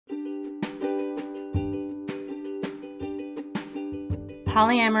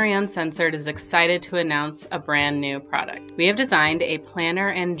Polyamory Uncensored is excited to announce a brand new product. We have designed a planner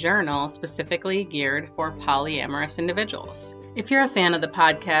and journal specifically geared for polyamorous individuals. If you're a fan of the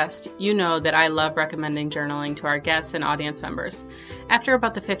podcast, you know that I love recommending journaling to our guests and audience members. After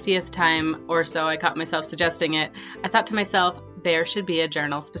about the 50th time or so I caught myself suggesting it, I thought to myself, there should be a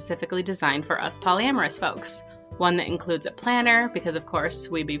journal specifically designed for us polyamorous folks. One that includes a planner, because of course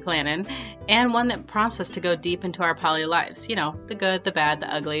we be planning, and one that prompts us to go deep into our poly lives. You know, the good, the bad,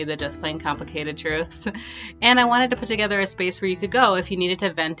 the ugly, the just plain complicated truths. And I wanted to put together a space where you could go if you needed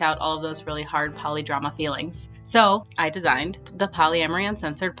to vent out all of those really hard polydrama feelings. So I designed the Polyamory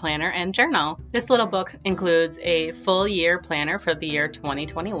Uncensored Planner and Journal. This little book includes a full year planner for the year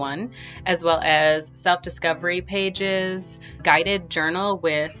 2021, as well as self-discovery pages, guided journal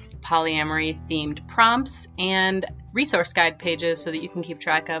with polyamory themed prompts, and resource guide pages so that you can keep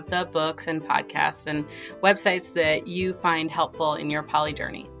track of the books and podcasts and websites that you find helpful in your poly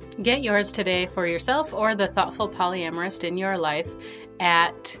journey. Get yours today for yourself or the thoughtful polyamorist in your life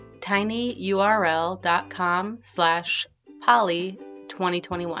at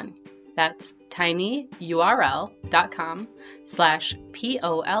tinyurl.com/poly2021. That's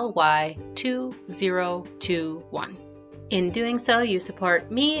tinyurl.com/POLY2021. In doing so, you support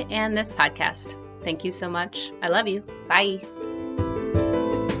me and this podcast. Thank you so much. I love you. Bye.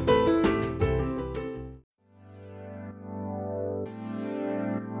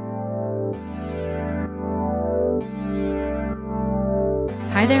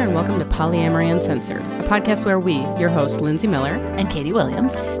 Hi there, and welcome to Polyamory Uncensored, a podcast where we, your hosts Lindsay Miller and Katie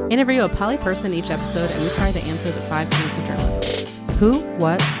Williams, interview a poly person each episode, and we try to answer the 5 tenets of journalism. Who,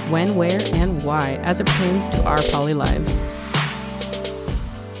 what, when, where, and why, as it pertains to our poly lives.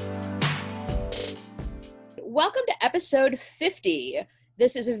 Welcome to episode 50.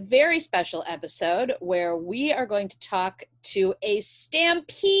 This is a very special episode where we are going to talk to a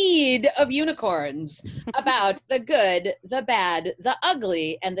stampede of unicorns about the good, the bad, the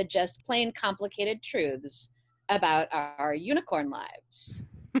ugly, and the just plain complicated truths about our unicorn lives.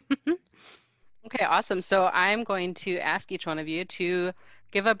 Okay, awesome. So I'm going to ask each one of you to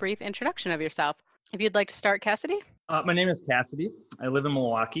give a brief introduction of yourself. If you'd like to start, Cassidy. My name is Cassidy. I live in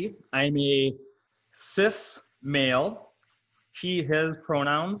Milwaukee. I'm a cis male, he, his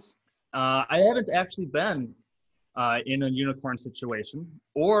pronouns. I haven't actually been in a unicorn situation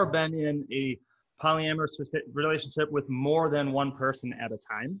or been in a polyamorous relationship with more than one person at a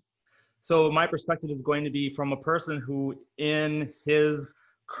time. So my perspective is going to be from a person who in his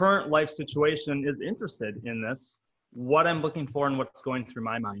current life situation is interested in this, what I'm looking for and what's going through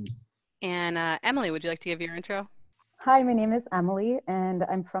my mind. And Emily, would you like to give your intro? Hi, my name is Emily, and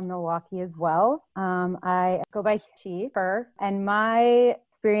I'm from Milwaukee as well. I go by she, her, and my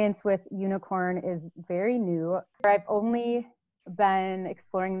experience with unicorn is very new. I've only been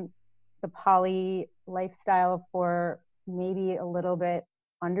exploring the poly lifestyle for maybe a little bit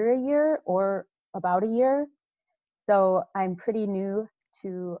under a year or about a year. So I'm pretty new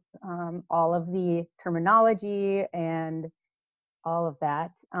to all of the terminology and all of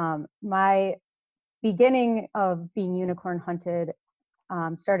that. My beginning of being unicorn hunted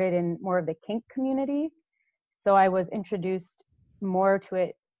started in more of the kink community. So I was introduced more to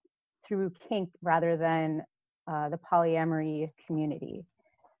it through kink rather than the polyamory community.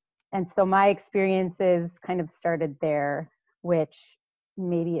 And so my experiences kind of started there, which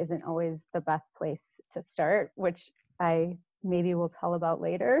maybe isn't always the best place to start, which I maybe we'll tell about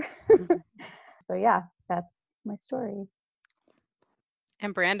later. So yeah, that's my story.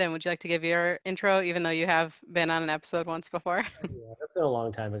 And Brandon, would you like to give your intro, even though you have been on an episode once before? Yeah, that's been a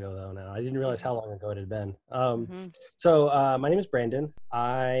long time ago though now. I didn't realize how long ago it had been. So my name is Brandon.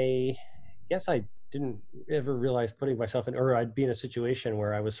 I guess I didn't ever realize putting myself in, or I'd be in a situation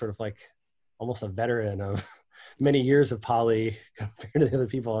where I was sort of like almost a veteran of many years of poly compared to the other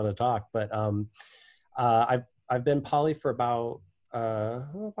people on the talk. But I've been poly for about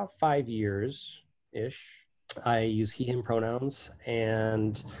 5 years-ish. I use he, him pronouns,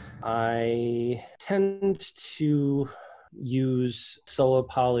 and I tend to use solo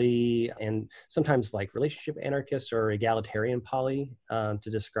poly and sometimes like relationship anarchist or egalitarian poly to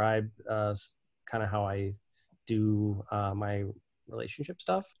describe kind of how I do my relationship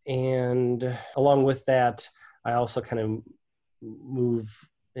stuff. And along with that, I also kind of move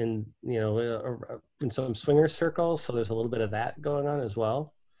in, in some swinger circles. So there's a little bit of that going on as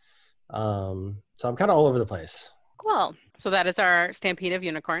well. So I'm kind of all over the place. Cool. So that is our stampede of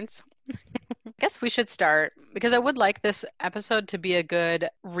unicorns. guess we should start because I would like this episode to be a good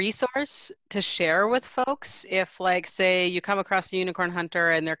resource to share with folks if, like, say you come across a unicorn hunter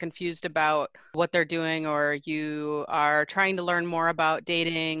and they're confused about what they're doing, or you are trying to learn more about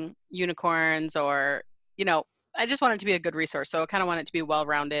dating unicorns, or, I just want it to be a good resource. So I kind of want it to be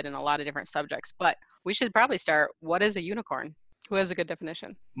well-rounded in a lot of different subjects. But we should probably start. What is a unicorn? Who has a good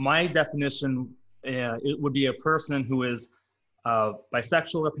definition? My definition, it would be a person who is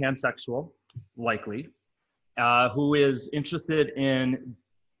bisexual or pansexual, likely, who is interested in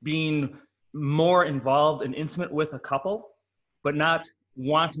being more involved and intimate with a couple, but not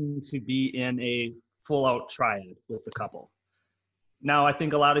wanting to be in a full-out triad with the couple. Now, I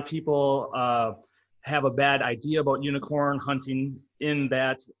think a lot of people have a bad idea about unicorn hunting in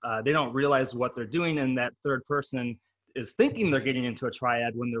that they don't realize what they're doing, and that third person is thinking they're getting into a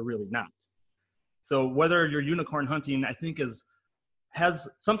triad when they're really not. So whether you're unicorn hunting, I think has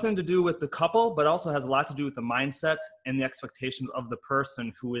something to do with the couple, but also has a lot to do with the mindset and the expectations of the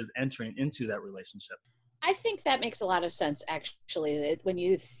person who is entering into that relationship. I think that makes a lot of sense, actually, that when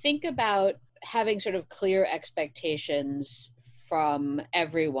you think about having sort of clear expectations from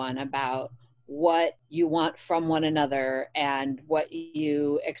everyone about what you want from one another and what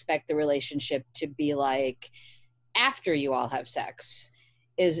you expect the relationship to be like after you all have sex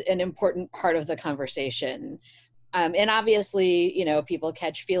is an important part of the conversation. And obviously, people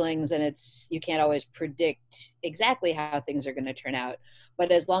catch feelings, and you can't always predict exactly how things are going to turn out.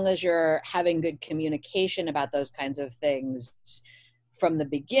 But as long as you're having good communication about those kinds of things from the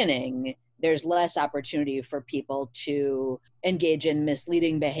beginning, there's less opportunity for people to engage in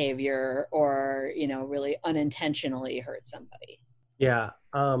misleading behavior or, really unintentionally hurt somebody. Yeah.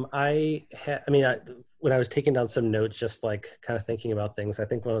 When I was taking down some notes, just like kind of thinking about things, I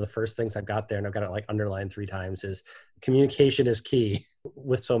think one of the first things I got there, and I've got it like underlined 3 times, is communication is key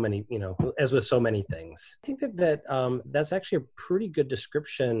with so many, as with so many things. I think that's actually a pretty good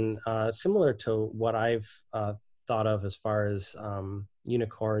description, similar to what I've thought of as far as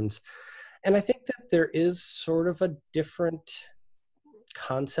unicorns. And I think that there is sort of a different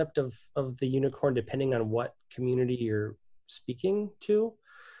concept of the unicorn depending on what community you're speaking to.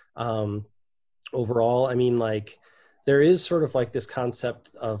 Overall, there is sort of like this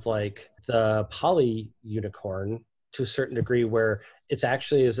concept of like the poly unicorn to a certain degree, where it's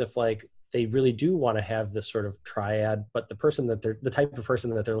actually as if like they really do want to have this sort of triad, but the type of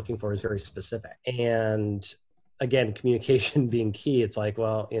person that they're looking for is very specific. And again, communication being key, it's like,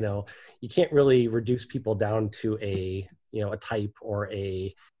 well, you can't really reduce people down to a type or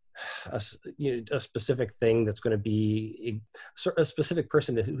a specific thing that's going to be a specific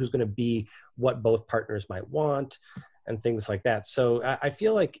person who's going to be what both partners might want and things like that. So I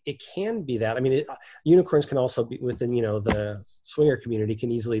feel like it can be that. Unicorns can also be within, the swinger community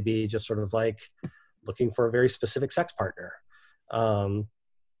can easily be just sort of like looking for a very specific sex partner. And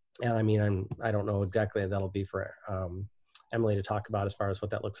I don't know exactly that'll be for Emily to talk about as far as what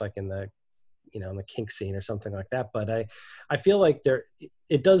that looks like in the in the kink scene or something like that. But I feel like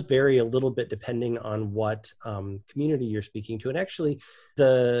it does vary a little bit depending on what community you're speaking to. And actually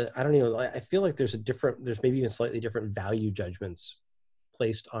I feel like there's maybe even slightly different value judgments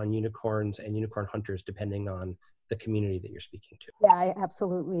placed on unicorns and unicorn hunters depending on the community that you're speaking to. Yeah, I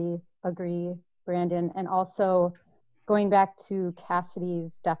absolutely agree, Brandon. And also going back to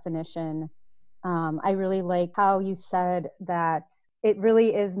Cassidy's definition, I really like how you said that it really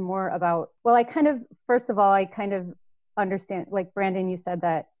is more about, first of all, I kind of understand, like Brandon, you said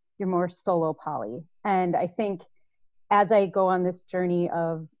that you're more solo poly. And I think as I go on this journey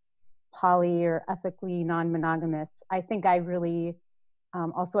of poly or ethically non-monogamous, I think I really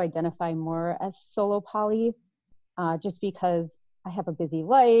also identify more as solo poly, just because I have a busy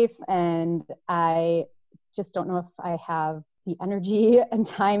life and I just don't know if I have the energy and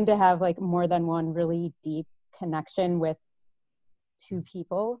time to have like more than one really deep connection with 2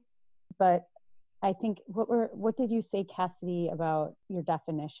 people. But I think what did you say, Cassidy, about your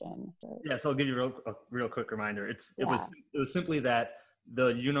definition? Yeah, so I'll give you a real quick reminder. It was simply that the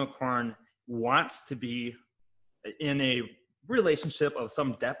unicorn wants to be in a relationship of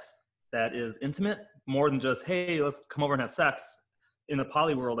some depth that is intimate, more than just, hey, let's come over and have sex. In the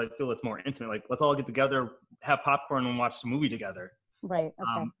poly world, I feel it's more intimate. Like, let's all get together, have popcorn, and watch the movie together. Right.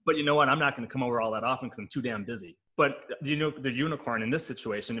 Okay. But you know what? I'm not going to come over all that often because I'm too damn busy. But the unicorn in this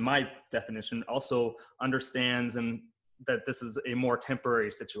situation, in my definition, also understands that this is a more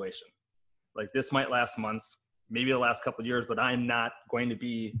temporary situation. Like, this might last months, maybe the last couple of years, but I'm not going to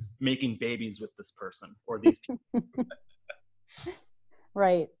be making babies with this person or these people.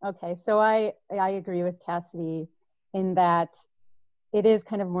 Right. Okay. So I agree with Cassidy in that it is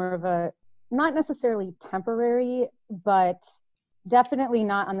kind of more of a not necessarily temporary, but definitely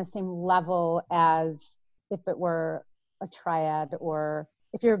not on the same level as if it were a triad, or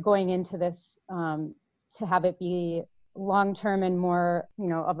if you're going into this to have it be long-term and more,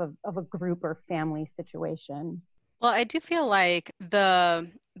 of a group or family situation. Well, I do feel like the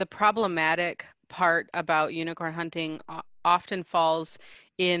problematic part about unicorn hunting often falls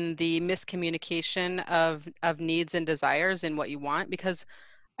in the miscommunication of needs and desires and what you want, because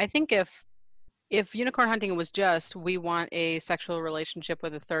I think if unicorn hunting was just, we want a sexual relationship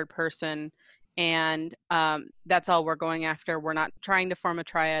with a third person, and that's all we're going after, we're not trying to form a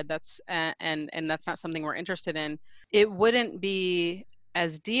triad, and that's not something we're interested in, it wouldn't be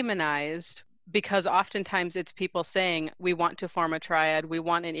as demonized, because oftentimes it's people saying, we want to form a triad, we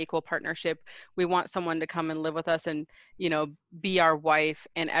want an equal partnership, we want someone to come and live with us and, be our wife,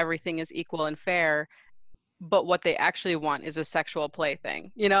 and everything is equal and fair. But what they actually want is a sexual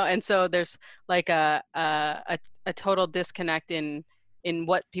plaything, and so there's like a total disconnect in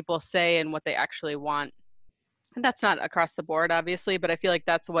what people say and what they actually want. And that's not across the board, obviously, but I feel like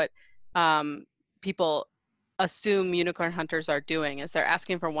that's what people assume unicorn hunters are doing, is they're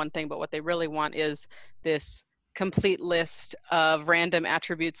asking for one thing, but what they really want is this complete list of random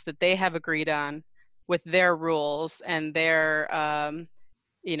attributes that they have agreed on with their rules and their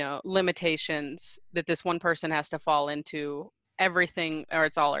limitations, that this one person has to fall into everything, or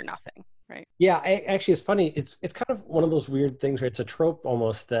it's all or nothing, right? Yeah, actually, it's funny. It's kind of one of those weird things where it's a trope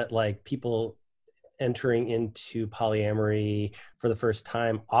almost, that like people entering into polyamory for the first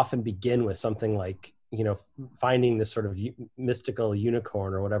time often begin with something like, finding this sort of mystical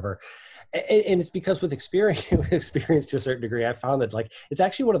unicorn or whatever. And it's because with experience to a certain degree, I found that like it's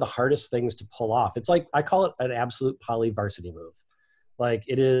actually one of the hardest things to pull off. It's like, I call it an absolute poly varsity move. Like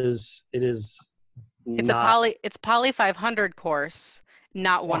it's poly 500 course,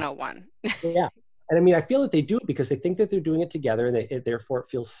 not 101. Yeah. And I mean, I feel that they do it because they think that they're doing it together, and therefore it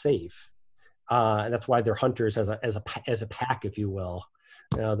feels safe. And that's why they're hunters as a pack, if you will.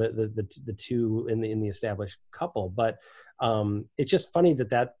 The two in the established couple. But it's just funny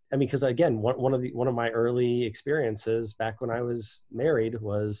because again, one of my early experiences back when I was married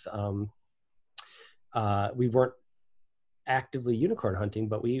was we weren't actively unicorn hunting,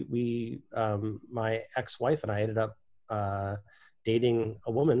 but we my ex-wife and I ended up dating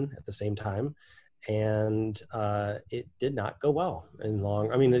a woman at the same time, and it did not go well in the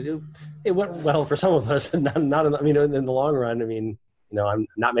long. I mean, it went well for some of us, and not in the long run. I mean, I'm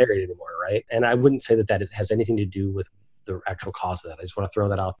not married anymore, right? And I wouldn't say that has anything to do with the actual cause of that. I just want to throw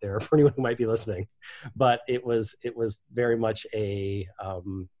that out there for anyone who might be listening. But it was very much a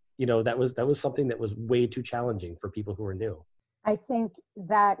that was something that was way too challenging for people who were new. I think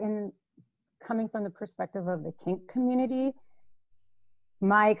that in coming from the perspective of the kink community,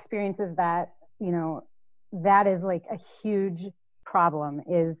 my experience is that, that is like a huge problem,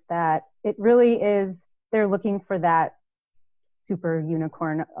 is that it really is, they're looking for that super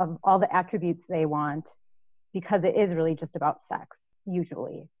unicorn of all the attributes they want, because it is really just about sex,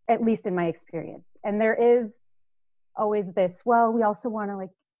 usually, at least in my experience. And there is always this, well, we also want to like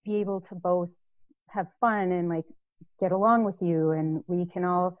be able to both have fun and like get along with you, and we can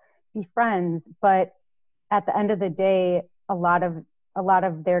all be friends. But at the end of the day, a lot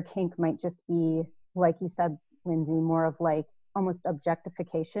of their kink might just be, like you said, Lindsay, more of like almost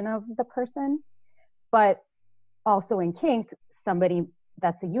objectification of the person. But also in kink, somebody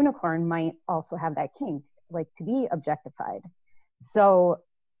that's a unicorn might also have that kink, like to be objectified. So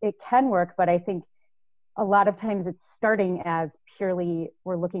it can work, but I think a lot of times it's starting as purely,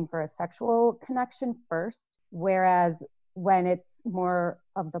 we're looking for a sexual connection first, whereas when it's more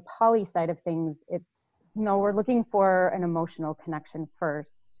of the poly side of things, it's, no, we're looking for an emotional connection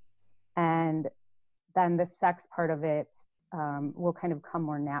first, and then the sex part of it will kind of come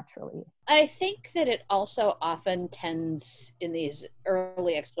more naturally. I think that it also often tends in these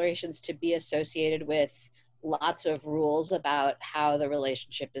early explorations to be associated with lots of rules about how the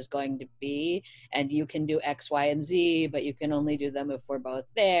relationship is going to be, and you can do X, Y, and Z, but you can only do them if we're both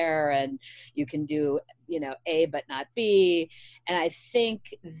there, and you can do, A but not B. And I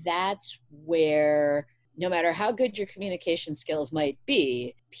think that's where, no matter how good your communication skills might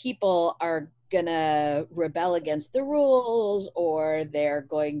be, people are gonna rebel against the rules, or they're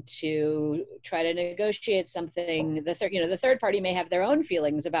going to try to negotiate something. The third party may have their own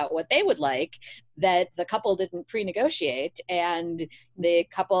feelings about what they would like that the couple didn't pre-negotiate, and the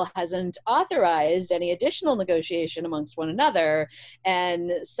couple hasn't authorized any additional negotiation amongst one another, and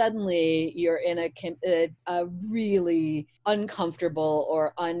suddenly you're in a really uncomfortable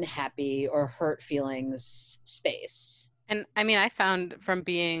or unhappy or hurt feelings space. And I mean, I found from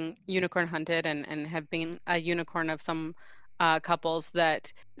being unicorn hunted and have been a unicorn of some couples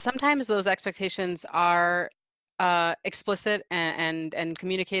that sometimes those expectations are explicit and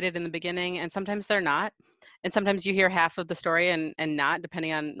communicated in the beginning, and sometimes they're not. And sometimes you hear half of the story and not,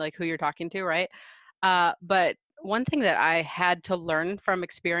 depending on like who you're talking to, right? But one thing that I had to learn from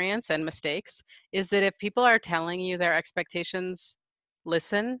experience and mistakes is that if people are telling you their expectations,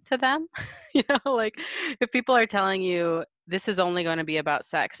 listen to them. Like if people are telling you this is only going to be about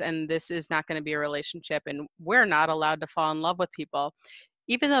sex and this is not going to be a relationship and we're not allowed to fall in love with people,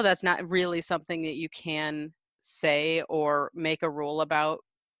 even though that's not really something that you can say or make a rule about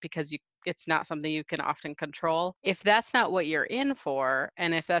because it's not something you can often control. If that's not what you're in for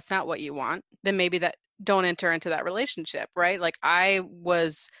and if that's not what you want, then maybe that don't enter into that relationship, right? Like I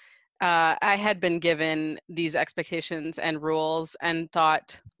had been given these expectations and rules and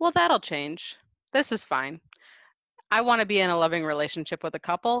thought, well, that'll change. This is fine. I want to be in a loving relationship with a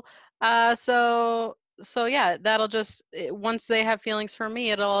couple. So yeah, that'll just once they have feelings for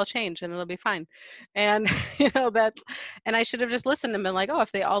me, it'll all change and it'll be fine. And and I should have just listened and been like, oh,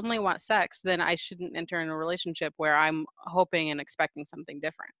 if they only want sex, then I shouldn't enter in a relationship where I'm hoping and expecting something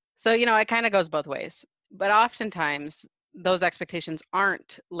different. So it kind of goes both ways. But oftentimes those expectations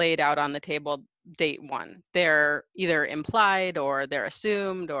aren't laid out on the table date one. They're either implied or they're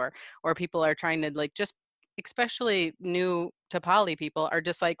assumed or people are trying to like just, especially new to poly people, are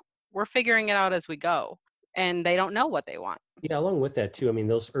just like, we're figuring it out as we go, and they don't know what they want. Yeah, along with that too, I mean,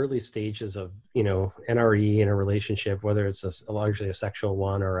 those early stages of, NRE in a relationship, whether it's largely a sexual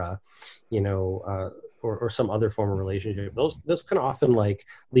one or or some other form of relationship, those can often like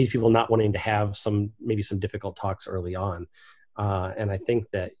lead people not wanting to have maybe some difficult talks early on. And I think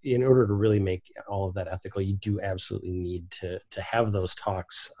that in order to really make all of that ethical, you do absolutely need to have those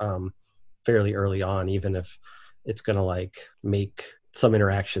talks fairly early on, even if it's going to like make some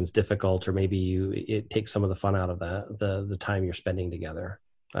interactions difficult, or maybe it takes some of the fun out of the time you're spending together.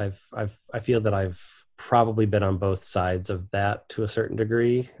 I feel that I've probably been on both sides of that to a certain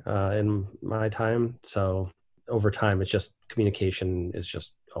degree in my time. So over time, it's just communication is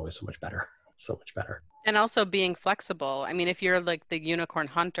just always so much better. So much better. And also being flexible. I mean, if you're like the unicorn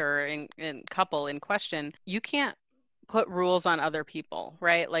hunter in couple in question, you can't put rules on other people,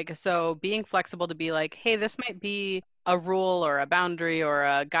 right? Like, so being flexible to be like, hey, this might be a rule or a boundary or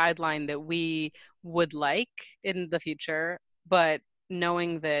a guideline that we would like in the future, but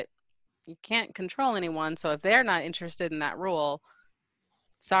knowing that you can't control anyone. So if they're not interested in that rule,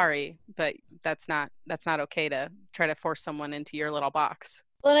 sorry, but that's not okay to try to force someone into your little box.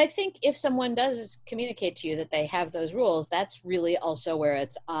 Well, and I think if someone does communicate to you that they have those rules, that's really also where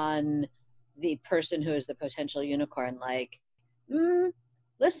it's on the person who is the potential unicorn, like,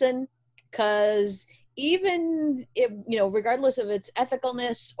 listen, because even if, regardless of its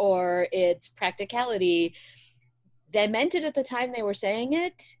ethicalness or its practicality, they meant it at the time they were saying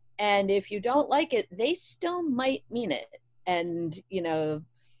it. And if you don't like it, they still might mean it. And,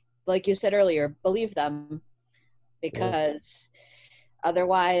 like you said earlier, believe them, because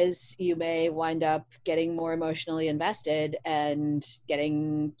otherwise you may wind up getting more emotionally invested and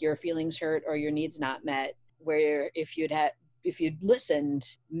getting your feelings hurt or your needs not met, where if you'd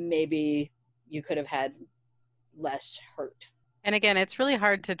listened, maybe you could have had less hurt. And again, it's really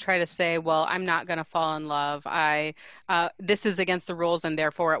hard to try to say, well, I'm not going to fall in love. This is against the rules and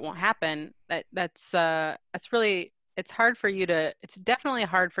therefore it won't happen. That's really, it's definitely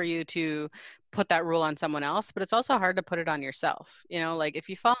hard for you to put that rule on someone else, but it's also hard to put it on yourself. Like if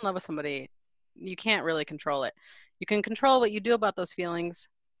you fall in love with somebody, you can't really control it. You can control what you do about those feelings,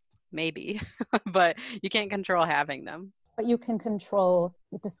 maybe, but you can't control having them. But you can control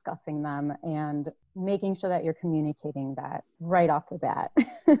discussing them and making sure that you're communicating that right off the bat.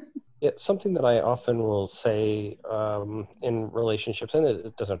 Yeah, something that I often will say in relationships, and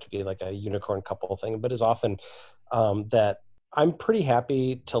it doesn't have to be like a unicorn couple thing, but is often that I'm pretty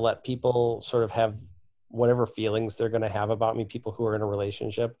happy to let people sort of have whatever feelings they're going to have about me, people who are in a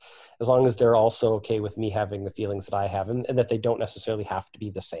relationship, as long as they're also okay with me having the feelings that I have, and that they don't necessarily have to be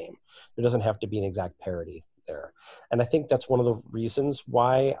the same. There doesn't have to be an exact parity there. And I think that's one of the reasons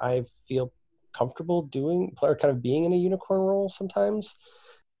why I feel comfortable doing or kind of being in a unicorn role sometimes,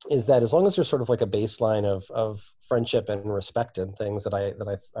 is that as long as there's sort of like a baseline of friendship and respect and things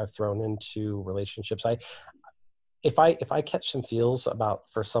that I've thrown into relationships, if I catch some feels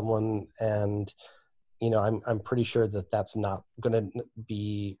for someone, and I'm pretty sure that that's not going to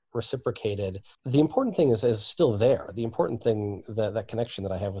be reciprocated, the important thing is still there. The important thing, that connection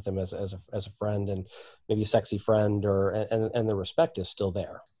that I have with them as a friend, and maybe a sexy friend, and the respect is still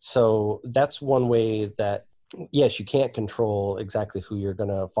there. So that's one way that yes, you can't control exactly who you're going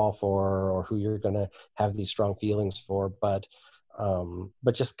to fall for or who you're going to have these strong feelings for, but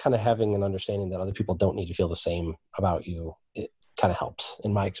just kind of having an understanding that other people don't need to feel the same about you, it kind of helps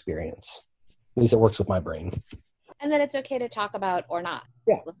in my experience. At least it works with my brain. And that it's okay to talk about or not.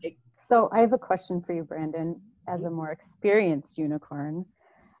 Yeah. So I have a question for you, Brandon, as a more experienced unicorn,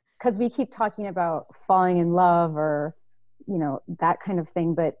 because we keep talking about falling in love or, that kind of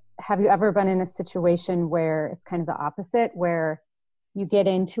thing. But have you ever been in a situation where it's kind of the opposite, where you get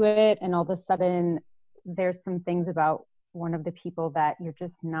into it and all of a sudden there's some things about one of the people that you're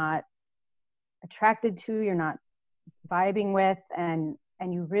just not attracted to, you're not vibing with, and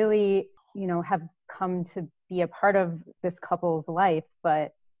you really, have come to be a part of this couple's life,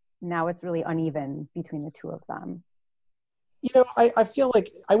 but now it's really uneven between the two of them? I feel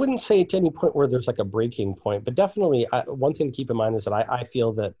like I wouldn't say to any point where there's like a breaking point, but definitely one thing to keep in mind is that I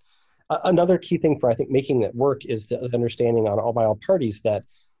feel that another key thing for, I think, making it work is the understanding on all parties that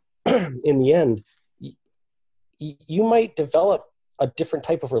in the end, you might develop a different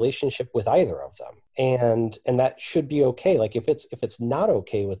type of relationship with either of them. And that should be okay. Like if it's not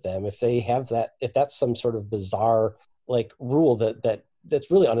okay with them, if they have that, if that's some sort of bizarre like rule that's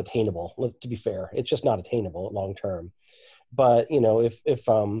really unattainable, to be fair, it's just not attainable long term. But if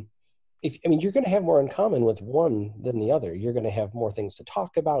I mean, you're going to have more in common with one than the other. You're going to have more things to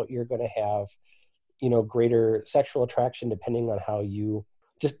talk about. You're going to have, greater sexual attraction depending on how you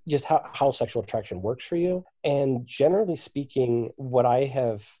just how sexual attraction works for you. And generally speaking, what I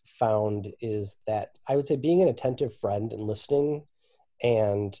have found is that I would say being an attentive friend and listening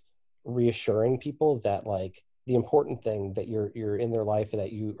and reassuring people that like the important thing that you're in their life and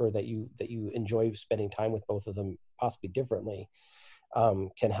that you enjoy spending time with both of them possibly differently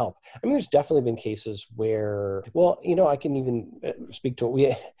can help. I mean, there's definitely been cases where, I can even speak to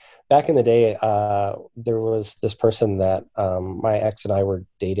it. Back in the day, there was this person that my ex-wife and I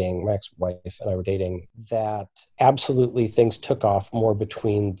were dating, that absolutely things took off more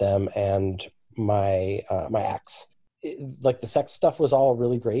between them and my ex. Like the sex stuff was all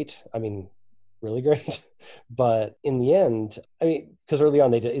really great. I mean, really great. But in the end, I mean, because early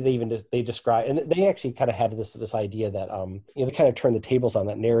on they describe, and they actually kind of had this idea that they kind of turned the tables on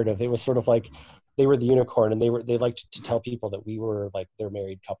that narrative. It was sort of like they were the unicorn, and they liked to tell people that we were like their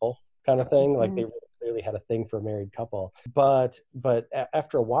married couple kind of thing. Like they really clearly had a thing for a married couple. But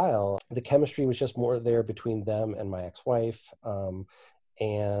after a while, the chemistry was just more there between them and my ex-wife,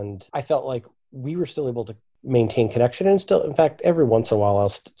 and I felt like we were still able to maintain connection, and still, in fact, every once in a while I'll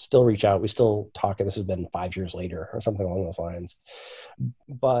still reach out. We still talk, and this has been 5 years later or something along those lines.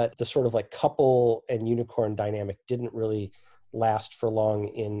 But the sort of like couple and unicorn dynamic didn't really last for long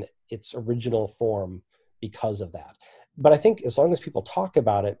in its original form because of that. But I think as long as people talk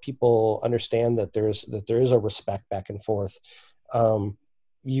about it, people understand that there is a respect back and forth.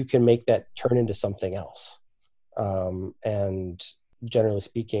 You can make that turn into something else. And generally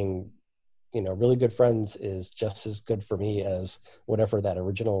speaking, really good friends is just as good for me as whatever that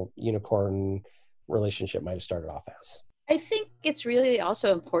original unicorn relationship might have started off as. I think it's really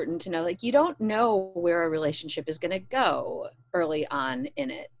also important to know, like, you don't know where a relationship is going to go early on in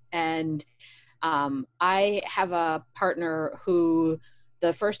it. And I have a partner who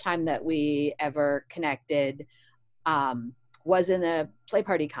the first time that we ever connected was in a play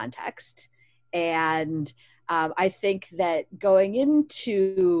party context. And I think that going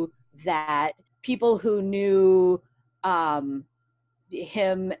into that, people who knew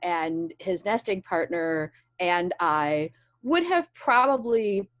him and his nesting partner and I would have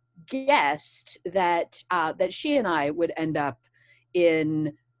probably guessed that that she and I would end up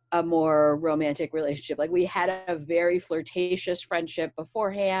in a more romantic relationship. Like, we had a very flirtatious friendship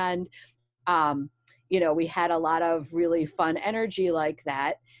beforehand. We had a lot of really fun energy like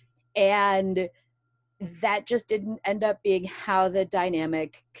that. And that just didn't end up being how the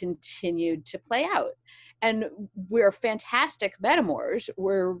dynamic continued to play out. And we're fantastic metamours.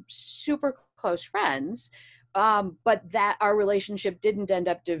 We're super close friends. But that our relationship didn't end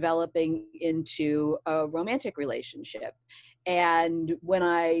up developing into a romantic relationship. And when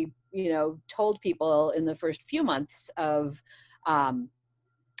I, told people in the first few months of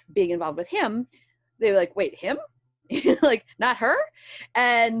being involved with him, they were like, wait, him? Like, not her?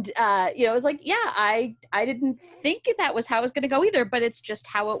 And it was like, yeah, I didn't think that was how it was going to go either, but it's just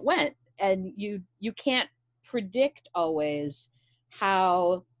how it went. And you can't predict always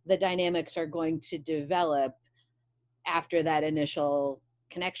how the dynamics are going to develop after that initial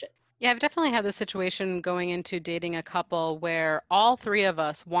connection. Yeah, I've definitely had the situation going into dating a couple where all three of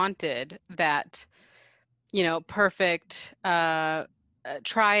us wanted that, perfect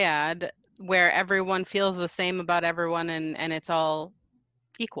triad, where everyone feels the same about everyone and it's all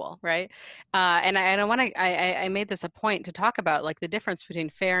equal, right? I made this a point to talk about like the difference between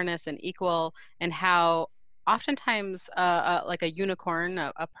fairness and equal, and how oftentimes like a unicorn,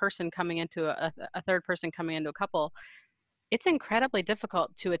 a person coming into a third person coming into a couple, it's incredibly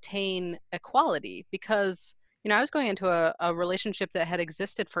difficult to attain equality because, you know, I was going into a relationship that had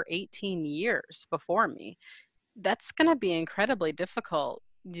existed for 18 years before me. That's going to be incredibly difficult.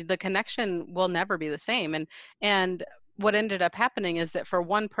 The connection will never be the same. And what ended up happening is that for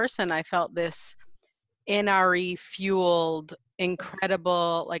one person, I felt this NRE fueled,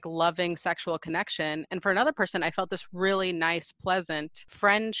 incredible, like loving sexual connection. And for another person, I felt this really nice, pleasant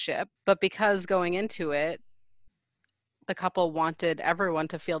friendship. But because going into it, the couple wanted everyone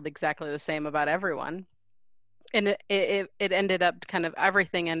to feel exactly the same about everyone. And it ended up kind of,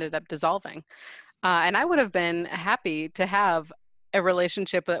 everything ended up dissolving. And I would have been happy to have a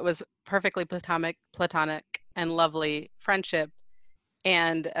relationship that was perfectly platonic and lovely friendship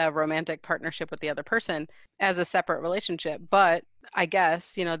and a romantic partnership with the other person as a separate relationship. But I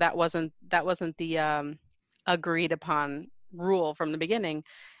guess, you know, that wasn't the agreed upon rule from the beginning.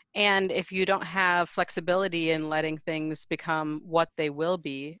 And if you don't have flexibility in letting things become what they will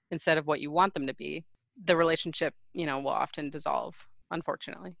be instead of what you want them to be, the relationship, you know, will often dissolve,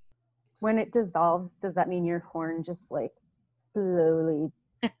 unfortunately. When it dissolves, does that mean your horn just like slowly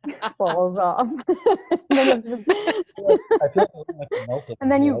falls off? And then, I feel like melting.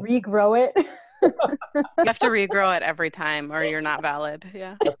 and then you regrow it. You have to regrow it every time or you're not valid.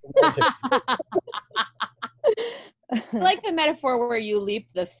 Yeah. I like the metaphor where you leap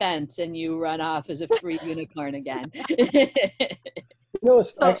the fence and you run off as a free unicorn again.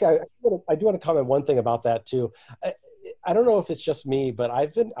 It's actually, I do want to comment one thing about that too. I don't know if it's just me, but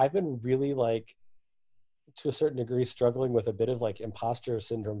I've been really like, to a certain degree, struggling with a bit of like imposter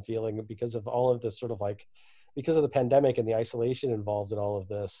syndrome feeling because of all of this sort of like, because of the pandemic and the isolation involved in all of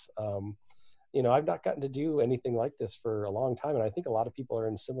this. You know, I've not gotten to do anything like this for a long time, and I think a lot of people are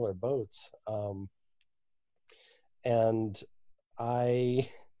in similar boats. And I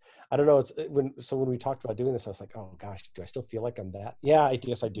don't know. When we talked about doing this, I was like, oh gosh, do I still feel like I'm that? Yeah, I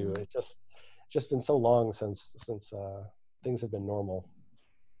guess I do. It's just been so long since things have been normal.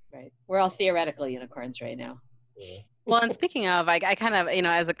 Right. We're all theoretical unicorns right now. Yeah. Well, and speaking of, I kind of, you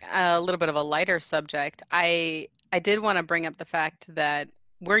know, as a little bit of a lighter subject, I did want to bring up the fact that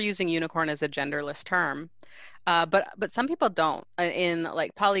we're using unicorn as a genderless term. But some people don't. In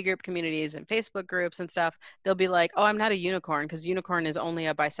like poly group communities and Facebook groups and stuff, they'll be like, oh, I'm not a unicorn because unicorn is only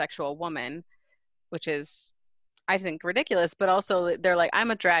a bisexual woman, which is, I think, ridiculous. But also they're like,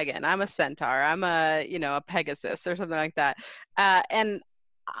 I'm a dragon, I'm a centaur, I'm a, you know, a Pegasus or something like that. And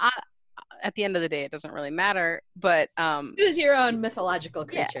at the end of the day, it doesn't really matter. But choose your own mythological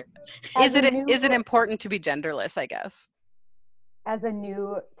creature. Yeah. Is it important to be genderless, I guess? As a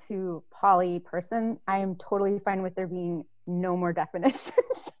new to poly person, I am totally fine with there being no more definitions.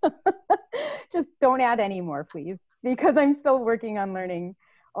 Just don't add any more, please, because I'm still working on learning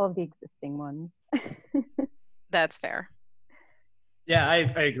all of the existing ones. That's fair. Yeah, I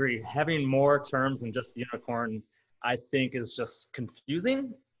agree. Having more terms than just unicorn, I think, is just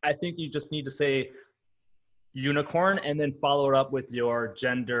confusing. I think you just need to say unicorn and then follow it up with your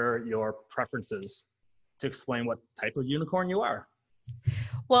gender, your preferences to explain what type of unicorn you are.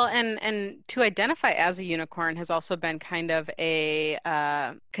 Well, and to identify as a unicorn has also been kind of a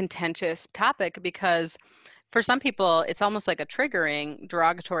contentious topic because for some people, it's almost like a triggering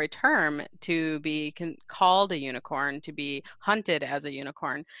derogatory term to be called a unicorn, to be hunted as a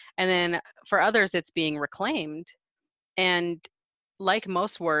unicorn. And then for others, it's being reclaimed. And like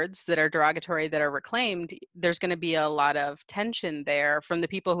most words that are derogatory that are reclaimed, there's going to be a lot of tension there from the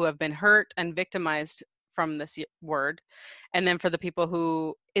people who have been hurt and victimized from this word, and then for the people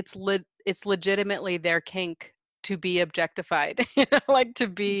who it's legitimately their kink to be objectified, you know, like to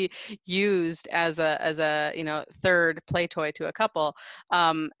be used as a you know, third play toy to a couple,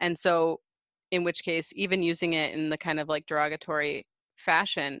 and so in which case even using it in the kind of like derogatory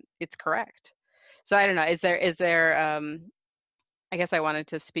fashion, it's correct. So I don't know, is there I guess I wanted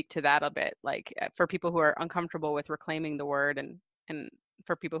to speak to that a bit, like for people who are uncomfortable with reclaiming the word and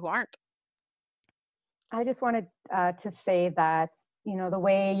for people who aren't. I just wanted to say that, you know, the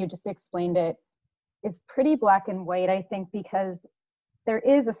way you just explained it is pretty black and white, I think, because there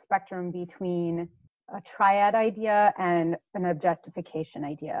is a spectrum between a triad idea and an objectification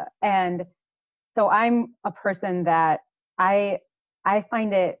idea. And so I'm a person that I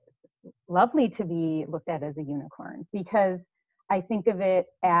find it lovely to be looked at as a unicorn, because I think of it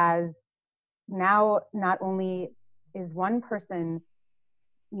as now not only is one person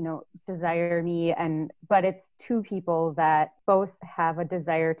desire me, but it's two people that both have a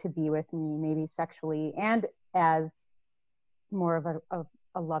desire to be with me, maybe sexually and as more of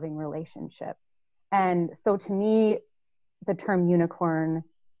a loving relationship. And so to me, the term unicorn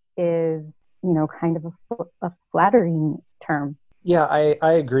is, kind of a flattering term. Yeah,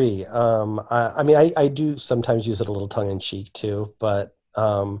 I agree. I mean, I do sometimes use it a little tongue in cheek too, but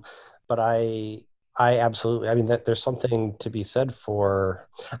I absolutely, I mean, that there's something to be said for,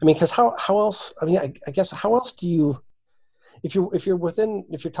 I mean, because how else, I mean, I guess how else do you, if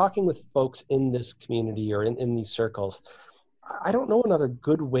you're talking with folks in this community or in these circles, I don't know another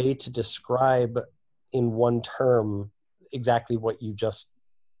good way to describe in one term exactly what you just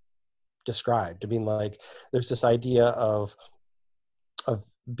described. I mean, like, there's this idea of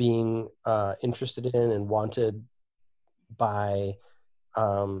being interested in and wanted by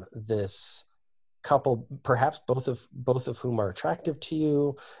this couple, perhaps both of whom are attractive to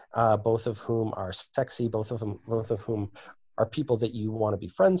you, both of whom are sexy, both of whom are people that you want to be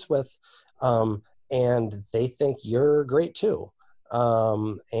friends with, and they think you're great too,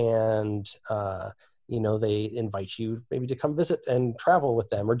 and they invite you maybe to come visit and travel with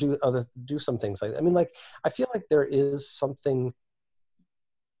them or do some things like that. I mean, like, I feel like there's something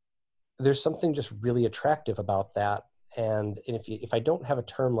just really attractive about that. And if I don't have a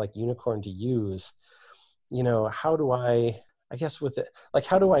term like unicorn to use, how do I guess with it, like,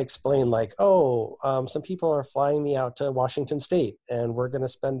 how do I explain, like, some people are flying me out to Washington State and we're going to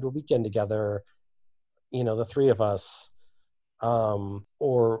spend a weekend together, the three of us, or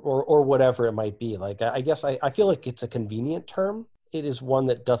whatever it might be. Like, I guess I feel like it's a convenient term. It is one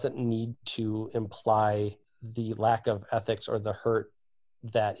that doesn't need to imply the lack of ethics or the hurt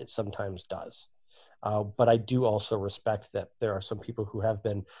that it sometimes does. But I do also respect that there are some people who have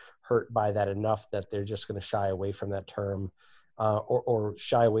been hurt by that enough that they're just going to shy away from that term, or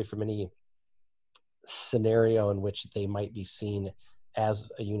shy away from any scenario in which they might be seen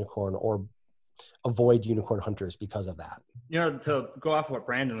as a unicorn, or avoid unicorn hunters because of that. To go off what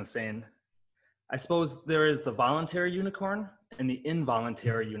Brandon was saying, I suppose there is the voluntary unicorn and the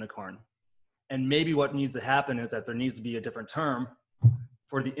involuntary unicorn. And maybe what needs to happen is that there needs to be a different term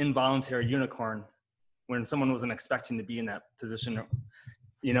for the involuntary unicorn when someone wasn't expecting to be in that position.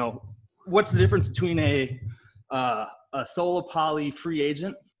 What's the difference between a solo poly free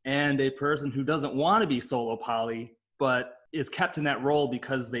agent and a person who doesn't want to be solo poly, but is kept in that role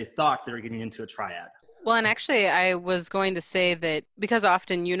because they thought they were getting into a triad? Well, and actually, I was going to say that because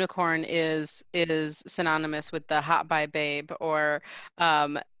often unicorn is synonymous with the hot by babe, or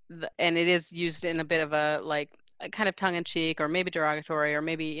and it is used in a bit of a kind of tongue in cheek, or maybe derogatory, or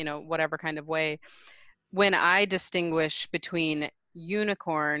maybe whatever kind of way. When I distinguish between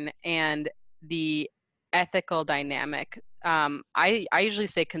unicorn and the ethical dynamic, I usually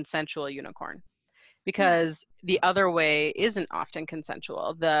say consensual unicorn, because the other way isn't often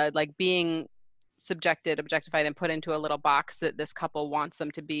consensual. The being subjected, objectified, and put into a little box that this couple wants them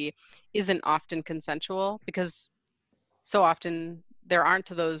to be isn't often consensual, because so often there aren't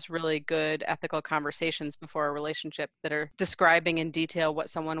those really good ethical conversations before a relationship that are describing in detail what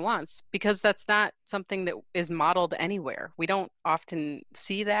someone wants, because that's not something that is modeled anywhere. We don't often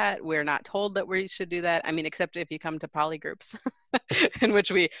see that. We're not told that we should do that. I mean, except if you come to poly groups in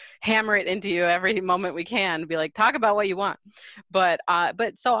which we hammer it into you every moment we can, be like, talk about what you want. But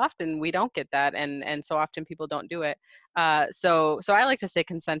so often we don't get that, and so often people don't do it. So I like to say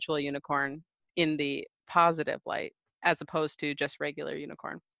consensual unicorn in the positive light, as opposed to just regular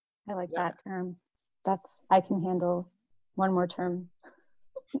unicorn. I like that term. I can handle one more term.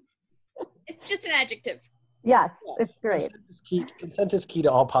 It's just an adjective. Yes, it's great. Consent is key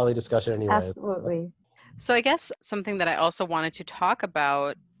to all poly discussion anyway. Absolutely. So I guess something that I also wanted to talk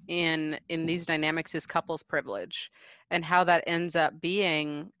about in these dynamics is couples privilege, and how that ends up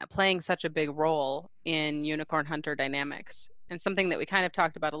playing such a big role in unicorn hunter dynamics. And something that we kind of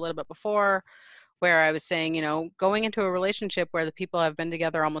talked about a little bit before, where I was saying, going into a relationship where the people have been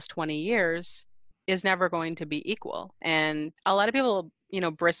together almost 20 years is never going to be equal. And a lot of people,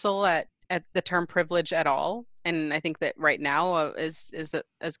 bristle at the term privilege at all. And I think that right now is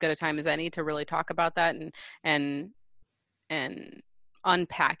as good a time as any to really talk about that and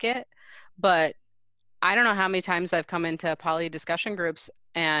unpack it. But I don't know how many times I've come into poly discussion groups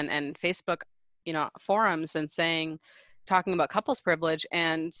and Facebook, forums, and talking about couples privilege,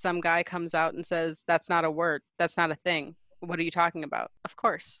 and some guy comes out and says, that's not a word, that's not a thing, what are you talking about? Of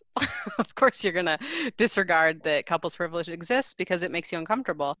course. Of course you're gonna disregard that couples privilege exists because it makes you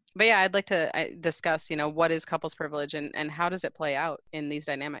uncomfortable. But yeah, I'd like to discuss what is couples privilege and how does it play out in these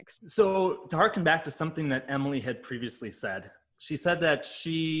dynamics. So to harken back to something that Emily had previously said, She said that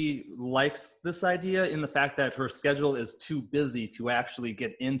she likes this idea in the fact that her schedule is too busy to actually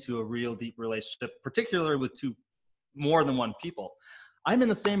get into a real deep relationship, particularly with more than one people. I'm in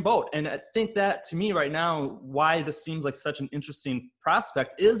the same boat. And I think that to me right now, why this seems like such an interesting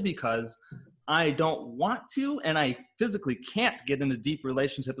prospect is because I don't want to, and I physically can't get into deep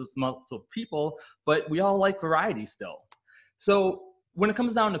relationships with multiple people, but we all like variety still. So when it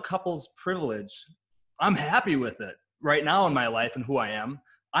comes down to couples privilege, I'm happy with it right now in my life and who I am.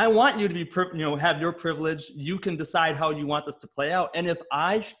 I want you to be, have your privilege. You can decide how you want this to play out. And if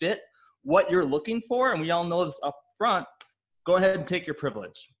I fit what you're looking for, and we all know this up front, go ahead and take your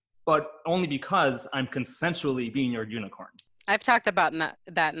privilege, but only because I'm consensually being your unicorn. I've talked about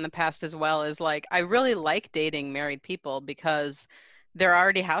that in the past as well, is like, I really like dating married people because they're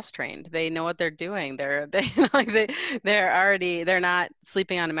already house trained. They know what they're doing. They're not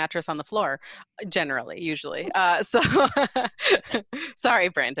sleeping on a mattress on the floor, usually. So sorry,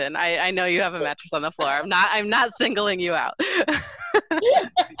 Brandon. I know you have a mattress on the floor. I'm not singling you out.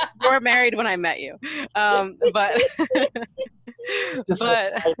 You were married when I met you. But just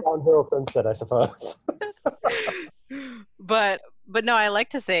downhill since then, I suppose. But no, I like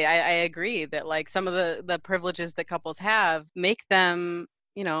to say I agree that like some of the privileges that couples have make them,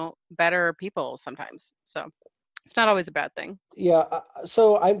 better people sometimes. So it's not always a bad thing. Yeah.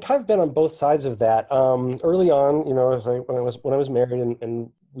 So I've kind of been on both sides of that. Early on, when I was married and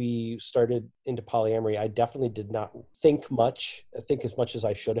we started into polyamory, I definitely did not think as much as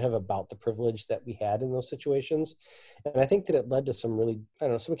I should have about the privilege that we had in those situations. And I think that it led to some really,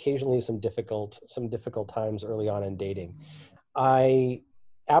 some difficult times early on in dating. I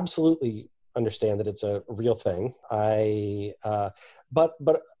absolutely understand that it's a real thing. But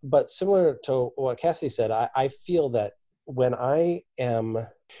similar to what Cassidy said, I feel that when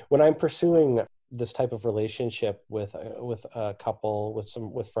I'm pursuing this type of relationship with a couple,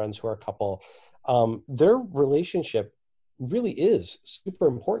 with friends who are a couple, their relationship really is super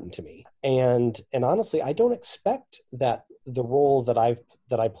important to me. And honestly, I don't expect that the role that I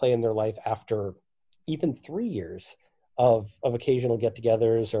play in their life after even 3 years of occasional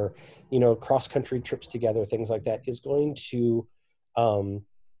get-togethers or, cross-country trips together, things like that, is going to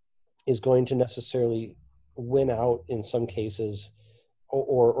necessarily win out in some cases,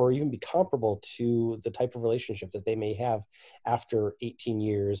 or even be comparable to the type of relationship that they may have after 18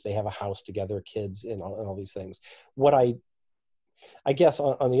 years. They have a house together, kids, and all these things. What I guess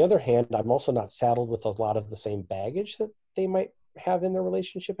on the other hand, I'm also not saddled with a lot of the same baggage that they might have in their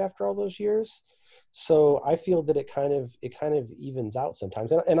relationship after all those years. So I feel that it kind of evens out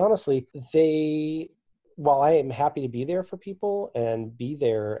sometimes. And honestly, while I am happy to be there for people and be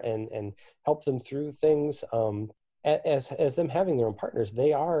there and help them through things, as them having their own partners,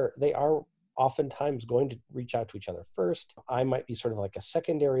 they are oftentimes going to reach out to each other first. I might be sort of like a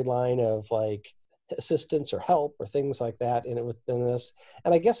secondary line of like assistance or help or things like that within this.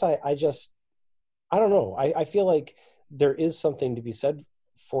 And I guess I don't know. I feel like there is something to be said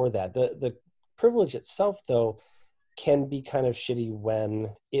for that. The privilege itself, though, can be kind of shitty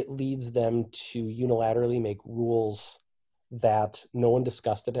when it leads them to unilaterally make rules that no one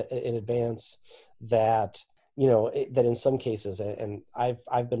discussed in advance, that in some cases, and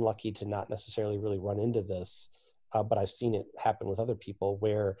I've been lucky to not necessarily really run into this, but I've seen it happen with other people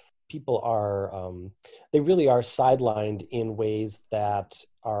where people are, they really are sidelined in ways that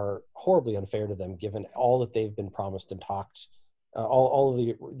are horribly unfair to them, given all that they've been promised and talked, all of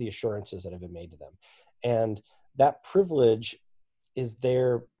the assurances that have been made to them. And that privilege is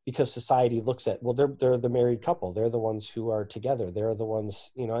there because society looks at, well, they're the married couple. They're the ones who are together. They're the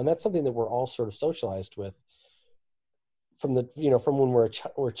ones, and that's something that we're all sort of socialized with from when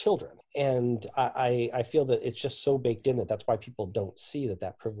we're children. And I feel that it's just so baked in that's why people don't see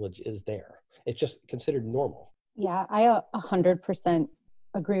that privilege is there. It's just considered normal. Yeah, I 100%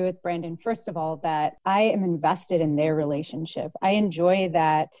 agree with Brandon. First of all, that I am invested in their relationship. I enjoy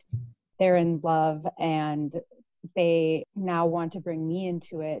that they're in love and they now want to bring me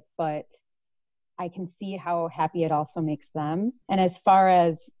into it, but I can see how happy it also makes them. And as far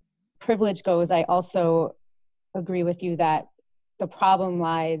as privilege goes, I also agree with you that the problem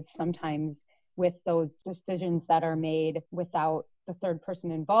lies sometimes with those decisions that are made without the third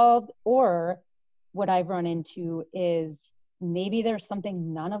person involved, or what I've run into is maybe there's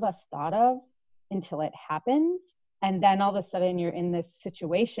something none of us thought of until it happens. And then all of a sudden you're in this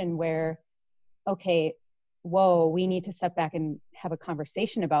situation where, okay, whoa, we need to step back and have a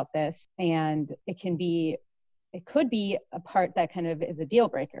conversation about this. And it could be a part that kind of is a deal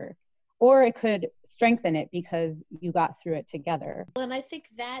breaker, or it could strengthen it because you got through it together. Well, and I think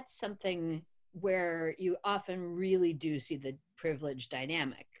that's something where you often really do see the privilege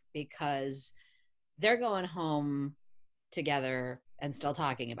dynamic, because they're going home together and still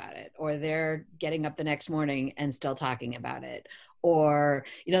talking about it, or they're getting up the next morning and still talking about it, or,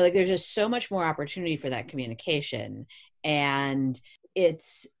 you know, like there's just so much more opportunity for that communication. And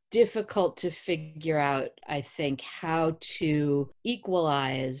it's difficult to figure out, I think, how to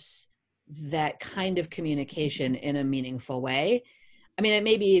equalize that kind of communication in a meaningful way. I mean, it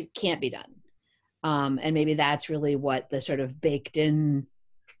maybe can't be done. And maybe that's really what the sort of baked in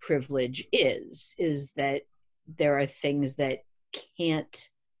privilege is that there are things that can't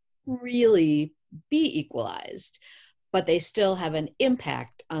really be equalized, but they still have an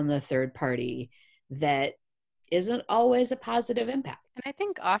impact on the third party that isn't always a positive impact. And I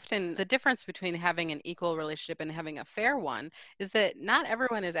think often the difference between having an equal relationship and having a fair one is that not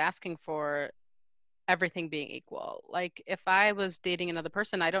everyone is asking for everything being equal. Like if I was dating another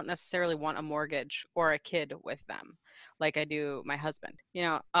person, I don't necessarily want a mortgage or a kid with them like I do my husband,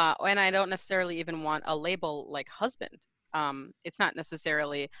 and I don't necessarily even want a label like husband. It's not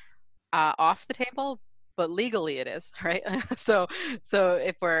necessarily off the table, but legally it is, right? So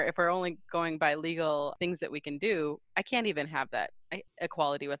if we're only going by legal things that we can do, I can't even have that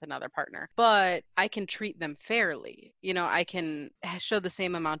equality with another partner. But I can treat them fairly. I can show the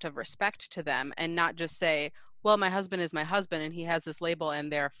same amount of respect to them and not just say, well, my husband is my husband and he has this label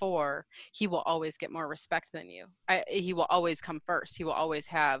and therefore he will always get more respect than you. He will always come first. He will always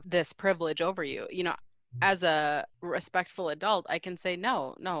have this privilege over you. As a respectful adult, I can say,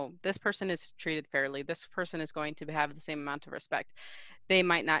 no, this person is treated fairly. This person is going to have the same amount of respect. They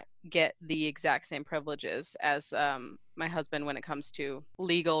might not get the exact same privileges as my husband when it comes to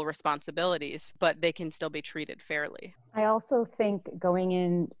legal responsibilities, but they can still be treated fairly. I also think going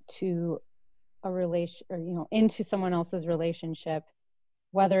into a relation, or, into someone else's relationship,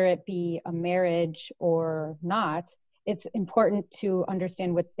 whether it be a marriage or not, it's important to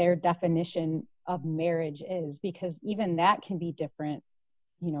understand what their definition of marriage is, because even that can be different,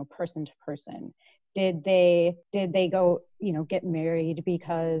 person to person. Did they go, get married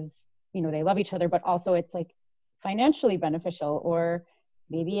because, they love each other, but also it's like financially beneficial, or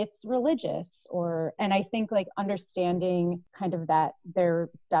maybe it's religious, and I think like understanding kind of that their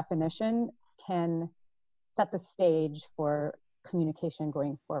definition can set the stage for communication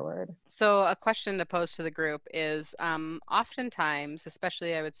going forward. So a question to pose to the group is oftentimes,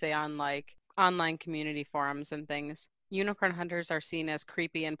 especially I would say on like online community forums and things, unicorn hunters are seen as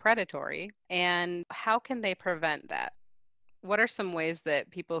creepy and predatory. And how can they prevent that? What are some ways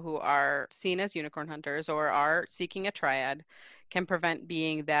that people who are seen as unicorn hunters or are seeking a triad can prevent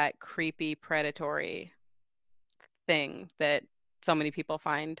being that creepy, predatory thing that so many people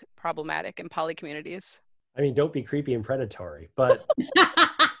find problematic in poly communities? I mean, don't be creepy and predatory, but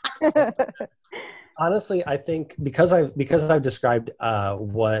honestly, I think because I've described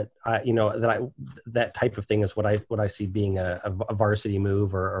what that type of thing is what I see being a varsity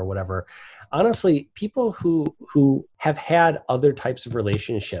move or whatever. Honestly, people who have had other types of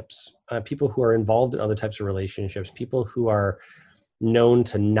relationships, people who are involved in other types of relationships, people who are known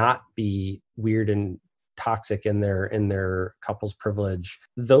to not be weird and toxic in their couple's privilege,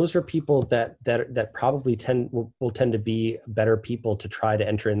 those are people that probably will tend to be better people to try to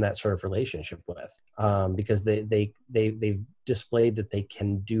enter in that sort of relationship with, because they've displayed that they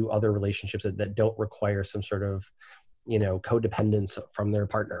can do other relationships that don't require some sort of codependence from their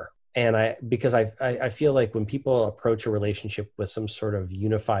partner. And I feel like when people approach a relationship with some sort of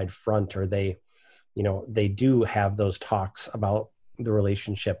unified front, or they do have those talks about the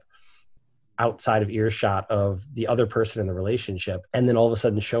relationship outside of earshot of the other person in the relationship, and then all of a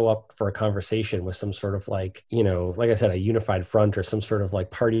sudden show up for a conversation with some sort of like I said, a unified front or some sort of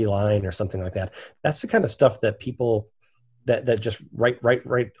like party line or something like that. That's the kind of stuff that people that just right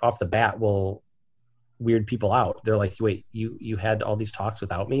off the bat will weird people out. They're like, wait, you had all these talks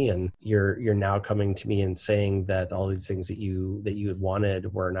without me, and you're now coming to me and saying that all these things that you had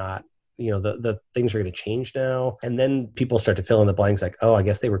wanted were not, the things are going to change now. And then people start to fill in the blanks like, oh, I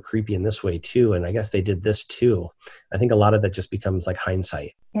guess they were creepy in this way too, and I guess they did this too. I think a lot of that just becomes like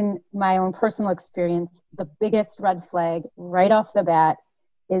hindsight. In my own personal experience, the biggest red flag right off the bat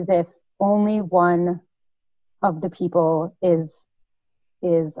is if only one of the people is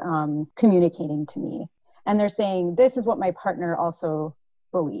communicating to me and they're saying, this is what my partner also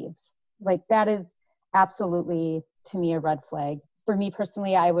believes. Like that is absolutely, to me, a red flag. For me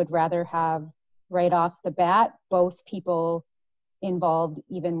personally, I would rather have right off the bat both people involved,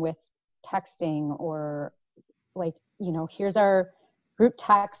 even with texting, or like, here's our group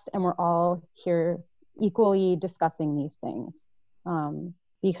text and we're all here equally discussing these things.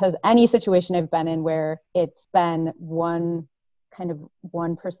 because any situation I've been in where it's been one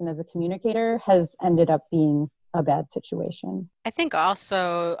person as a communicator has ended up being a bad situation. I think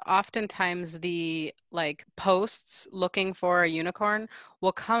also oftentimes the like posts looking for a unicorn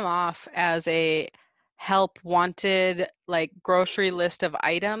will come off as a help wanted like grocery list of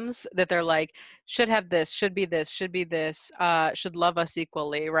items that they're like should have this, should be this, should be this, should love us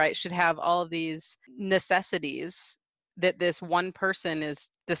equally, right? Should have all of these necessities that this one person is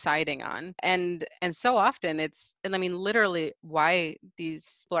deciding on. And so often it's, and I mean literally why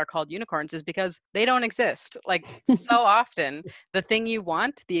these people are called unicorns is because they don't exist. Like so often the thing you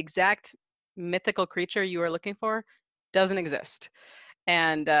want, the exact mythical creature you are looking for, doesn't exist.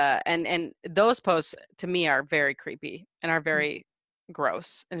 And those posts to me are very creepy and are very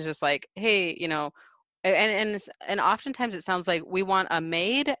gross. And it's just like, hey, you know, and oftentimes it sounds like we want a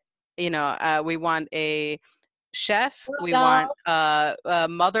maid, you know, we want a chef, we want a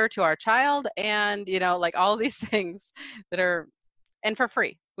mother to our child, and you know, like all these things that are, and for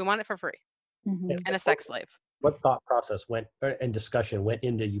free. We want it for free. Mm-hmm. And a sex slave. What thought process went and discussion went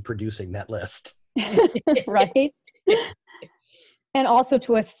into you producing that list? Right. And also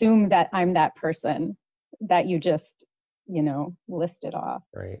to assume that I'm that person that you just, you know, listed off.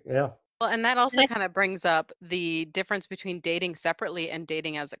 Right. Yeah. Well, and that also kind of brings up the difference between dating separately and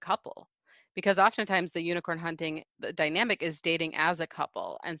dating as a couple. Because oftentimes the unicorn hunting, the dynamic is dating as a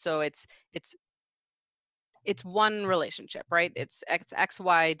couple. And so it's one relationship, right? It's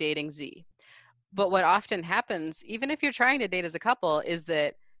XY dating Z. But what often happens, even if you're trying to date as a couple, is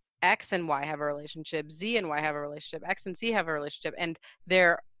that X and Y have a relationship, Z and Y have a relationship, X and Z have a relationship, and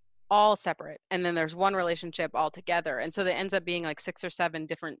they're all separate. And then there's one relationship all together. And so there ends up being like 6 or 7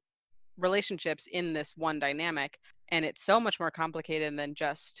 different relationships in this one dynamic. And it's so much more complicated than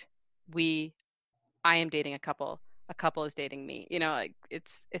just I am dating a couple is dating me. You know, like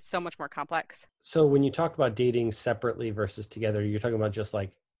it's so much more complex. So when you talk about dating separately versus together, you're talking about just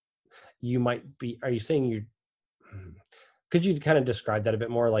like you might be, are you saying could you kind of describe that a bit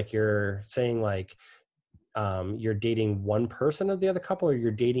more? Like you're saying like you're dating one person of the other couple, or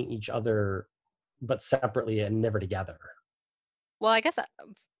you're dating each other but separately and never together? Well, I guess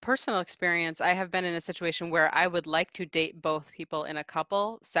personal experience, I have been in a situation where I would like to date both people in a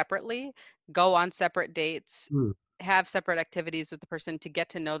couple separately, go on separate dates, have separate activities with the person to get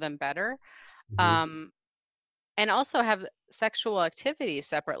to know them better, and also have sexual activity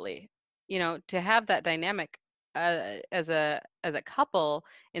separately, you know, to have that dynamic as a couple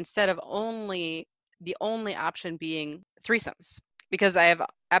instead of the only option being threesomes. Because I have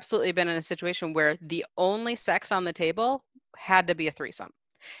absolutely been in a situation where the only sex on the table had to be a threesome.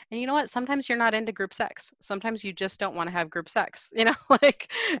 And you know what? Sometimes you're not into group sex. Sometimes you just don't want to have group sex, you know,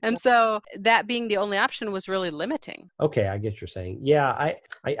 like, and so that being the only option was really limiting. Okay. I get what you're saying. Yeah.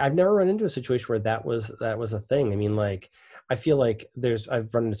 I've never run into a situation where that was a thing. I mean, like, I feel like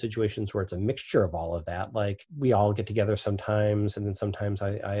I've run into situations where it's a mixture of all of that. Like we all get together sometimes, and then sometimes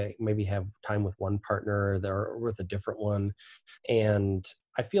I maybe have time with one partner or with a different one. And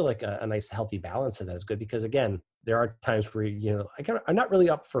I feel like a nice healthy balance of that is good, because again, there are times where, you know, I'm not really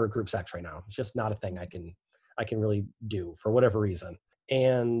up for group sex right now. It's just not a thing I can really do for whatever reason.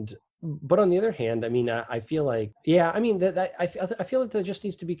 But on the other hand, I mean, I feel like, yeah, I mean, I feel like that just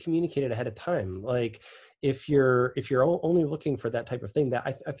needs to be communicated ahead of time. Like if you're only looking for that type of thing,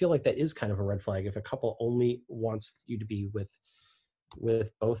 that I feel like that is kind of a red flag if a couple only wants you to be with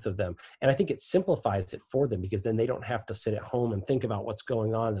both of them. And I think it simplifies it for them, because then they don't have to sit at home and think about what's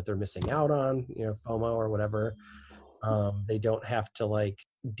going on that they're missing out on, you know, FOMO or whatever. They don't have to like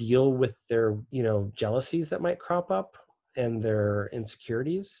deal with their, you know, jealousies that might crop up and their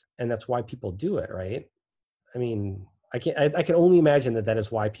insecurities. And that's why people do it, right? I mean, I can only imagine that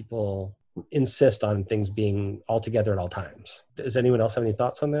is why people insist on things being all together at all times. Does anyone else have any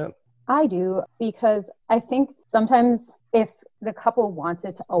thoughts on that? I do, because I think sometimes if the couple wants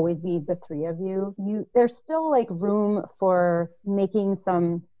it to always be the three of you, there's still like room for making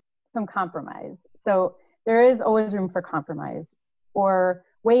some compromise. So there is always room for compromise, or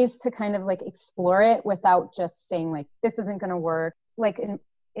ways to kind of like explore it without just saying like, this isn't going to work. Like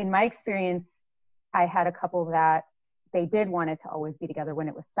in my experience, I had a couple that they did want it to always be together when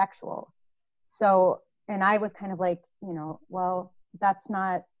it was sexual. So, and I was kind of like, you know, well, that's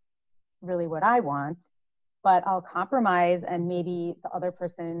not really what I want, but I'll compromise, and maybe the other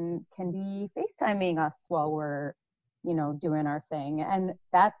person can be FaceTiming us while we're, you know, doing our thing. And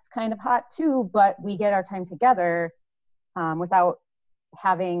that's kind of hot too, but we get our time together without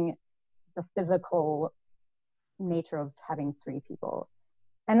having the physical nature of having three people.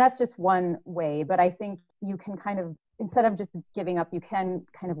 And that's just one way, but I think you can kind of, instead of just giving up, you can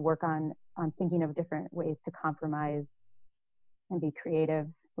kind of work on thinking of different ways to compromise and be creative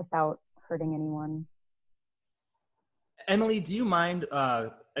without hurting anyone. Emily, do you mind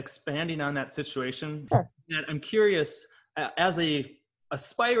expanding on that situation? Sure. And I'm curious, as a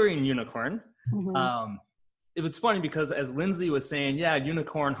aspiring unicorn, Mm-hmm. it was funny because as Lindsay was saying, yeah,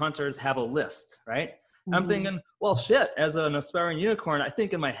 unicorn hunters have a list, right? I'm thinking, well, shit, as an aspiring unicorn, I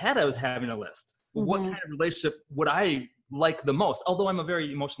think in my head I was having a list. What kind of relationship would I like the most? Although I'm a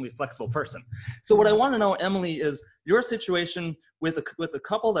very emotionally flexible person. So what I want to know, Emily, is your situation with a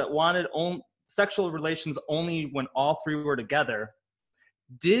couple that wanted sexual relations only when all three were together.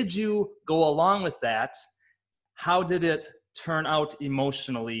 Did you go along with that? How did it turn out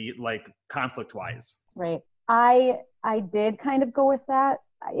emotionally, like conflict-wise? Right. I did kind of go with that.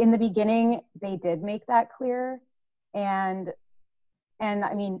 In the beginning, they did make that clear. And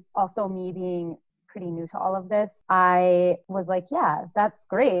I mean, also me being pretty new to all of this, I was like, yeah, that's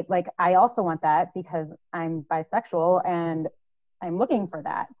great. Like, I also want that because I'm bisexual and I'm looking for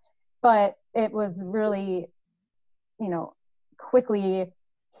that. But it was really, quickly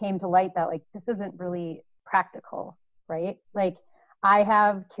came to light that like, this isn't really practical, right? Like, I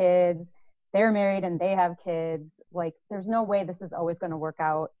have kids, they're married and they have kids. Like, there's no way this is always going to work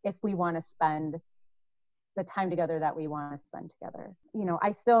out if we want to spend the time together that we want to spend together.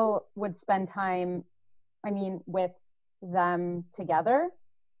 I still would spend time, with them together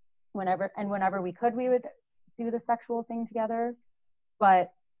whenever we could, we would do the sexual thing together.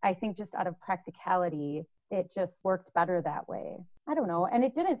 But I think just out of practicality, it just worked better that way. I don't know. And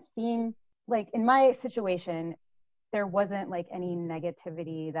it didn't seem like, in my situation, there wasn't like any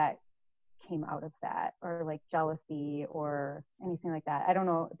negativity that came out of that, or like jealousy or anything like that. I don't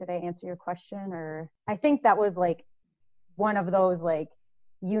know. Did I answer your question? Or I think that was like one of those like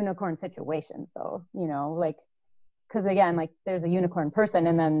unicorn situations though, like, because again, like there's a unicorn person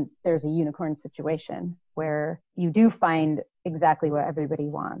and then there's a unicorn situation where you do find exactly what everybody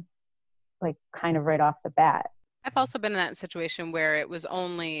wants, like kind of right off the bat. I've also been in that situation where it was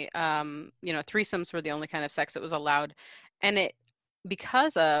only, threesomes were the only kind of sex that was allowed. And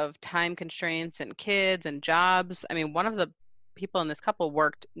because of time constraints and kids and jobs, one of the people in this couple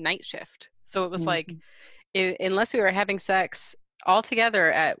worked night shift. So it was like, unless we were having sex all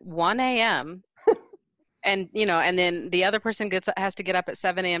together at 1 a.m., and then the other person has to get up at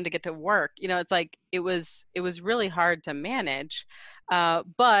 7 a.m. to get to work, it's like it was really hard to manage.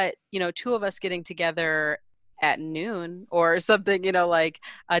 But two of us getting together at noon or something, like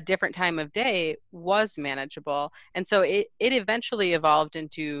a different time of day was manageable. And so it eventually evolved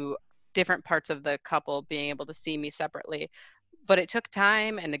into different parts of the couple being able to see me separately. But it took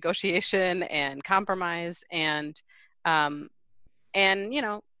time and negotiation and compromise and for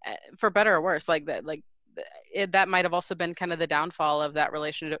better or worse, like that, that might have also been kind of the downfall of that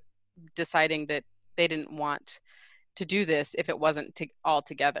relationship, deciding that they didn't want to do this if it wasn't all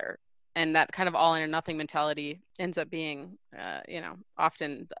together. And that kind of all in or nothing mentality ends up being,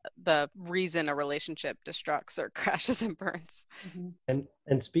 often the reason a relationship destructs or crashes and burns. And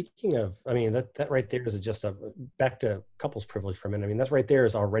speaking of, that right there is just back to couples privilege for a minute. That's right there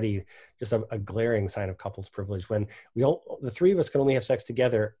is already just a glaring sign of couples privilege when the three of us can only have sex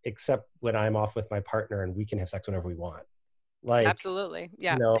together, except when I'm off with my partner and we can have sex whenever we want. Like, absolutely.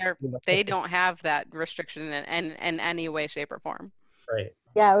 Yeah. They don't have that restriction in any way, shape, or form. Right.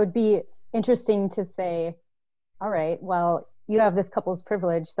 Yeah, it would be interesting to say, all right, well, you have this couple's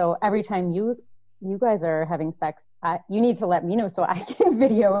privilege, so every time you guys are having sex, you need to let me know so I can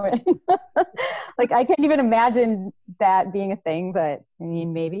video it. Like, I can't even imagine that being a thing, but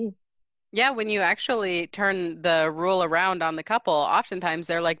maybe. Yeah, when you actually turn the rule around on the couple, oftentimes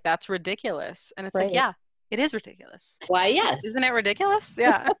they're like, that's ridiculous. And it's right. Like, yeah, it is ridiculous. Why, yes. Isn't it ridiculous?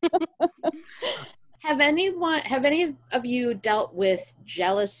 Yeah. Have any of you dealt with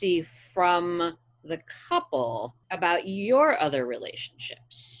jealousy from the couple about your other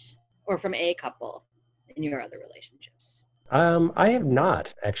relationships, or from a couple in your other relationships? I have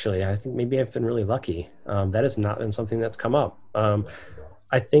not, actually. I think maybe I've been really lucky. That has not been something that's come up.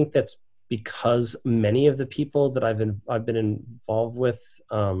 I think that's because many of the people that I've been involved with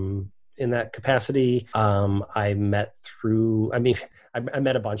in that capacity, I met through, I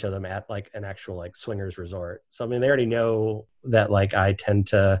met a bunch of them at like an actual like swingers resort. So, they already know that like I tend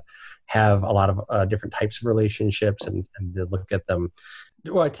to have a lot of different types of relationships and to look at them.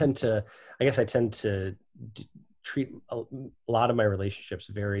 Well, I tend to treat a lot of my relationships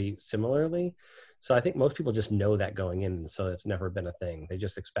very similarly. So I think most people just know that going in. So it's never been a thing. They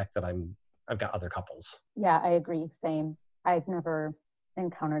just expect that I've got other couples. Yeah, I agree. Same. I've never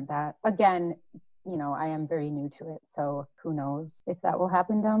encountered that. Again, I am very new to it, so who knows if that will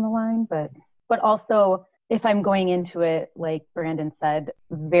happen down the line, but also if I'm going into it, like Brandon said,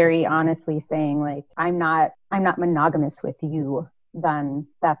 very honestly saying like, I'm not monogamous with you, then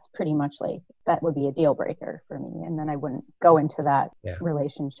that's pretty much like, that would be a deal breaker for me. And then I wouldn't go into that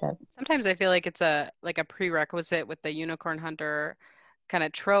relationship. Sometimes I feel like it's a prerequisite with the unicorn hunter kind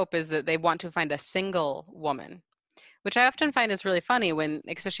of trope is that they want to find a single woman, which I often find is really funny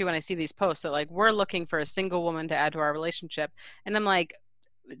especially when I see these posts that like, we're looking for a single woman to add to our relationship. And I'm like,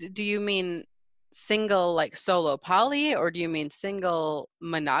 do you mean single like solo poly, or do you mean single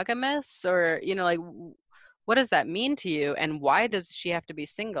monogamous, or like what does that mean to you, and why does she have to be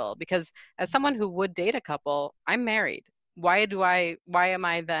single? Because as someone who would date a couple, I'm married. Why am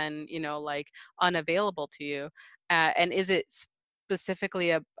I then like unavailable to you? And is it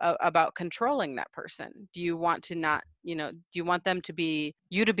specifically about controlling that person? Do you want to not do you want them to be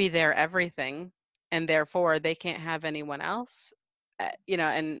their everything, and therefore they can't have anyone else?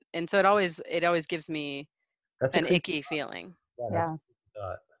 And so it always gives me an icky feeling. Yeah.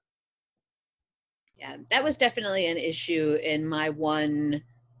 Yeah, that was definitely an issue in my one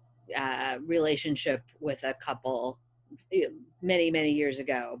relationship with a couple many, many years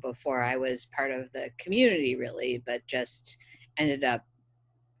ago, before I was part of the community really, but just ended up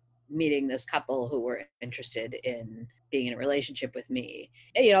meeting this couple who were interested in being in a relationship with me.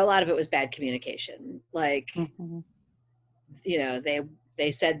 A lot of it was bad communication. Like,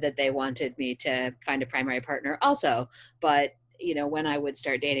 they said that they wanted me to find a primary partner also, but when I would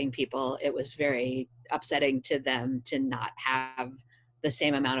start dating people, it was very upsetting to them to not have the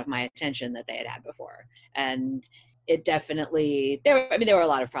same amount of my attention that they had had before. And it definitely, there were a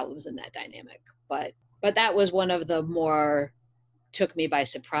lot of problems in that dynamic, but that was one of the more took me by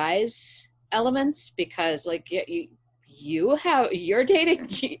surprise elements, because like you're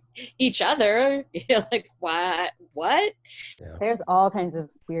dating each other. You're like, what? Yeah. There's all kinds of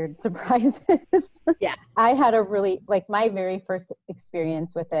weird surprises. Yeah. I had my very first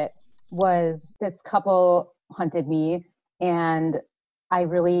experience with it was this couple hunted me, and I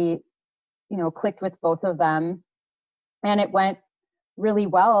really, clicked with both of them, and it went really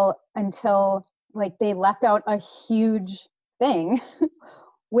well until like they left out a huge thing,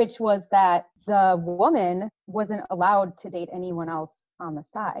 which was that the woman wasn't allowed to date anyone else on the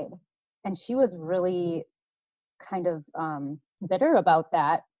side. And she was really kind of bitter about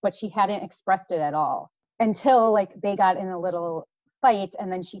that, but she hadn't expressed it at all until like they got in a little fight.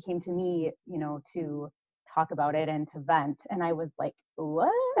 And then she came to me, to talk about it and to vent. And I was like,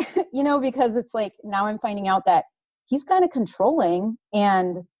 what? Because it's like, now I'm finding out that he's kind of controlling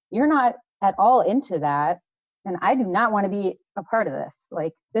and you're not at all into that. And I do not want to be a part of this.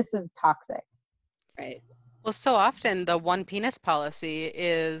 Like, this is toxic. Right. Well, so often the one penis policy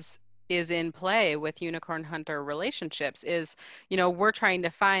is in play with unicorn hunter relationships. Is we're trying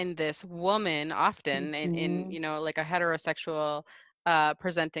to find this woman often in like a heterosexual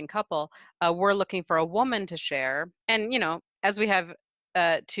presenting couple. We're looking for a woman to share, and as we have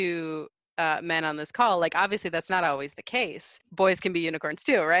two men on this call, like obviously that's not always the case. Boys can be unicorns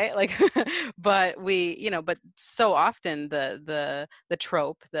too, right? Like, but but so often the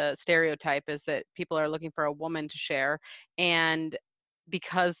trope, the stereotype is that people are looking for a woman to share, and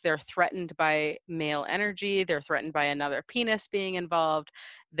because they're threatened by male energy, they're threatened by another penis being involved,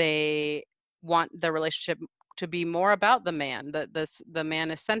 they want the relationship to be more about the man. The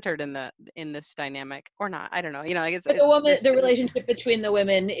man is centered in this dynamic, or not. I don't know. Like the relationship between the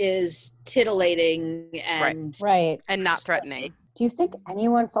women is tittillating and right and not threatening. Do you think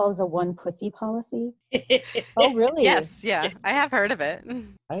anyone follows a one pussy policy? Oh, really? Yes. Yeah, I have heard of it.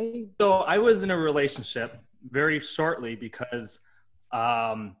 So I was in a relationship very shortly because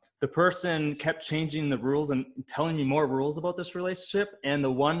the person kept changing the rules and telling me more rules about this relationship, and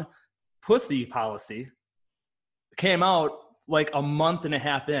the one pussy policy came out like a month and a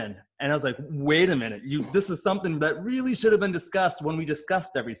half in, and I was like, wait a minute, this is something that really should have been discussed when we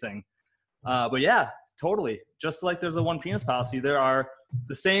discussed everything. But yeah, totally. Just like there's a one penis policy, there are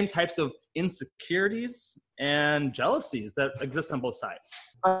the same types of insecurities and jealousies that exist on both sides.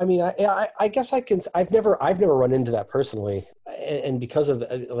 I mean, I guess I've never run into that personally, and because of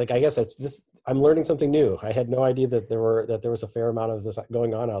I guess that's this. I'm learning something new. I had no idea that there was a fair amount of this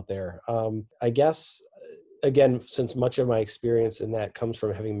going on out there. I guess again, since much of my experience in that comes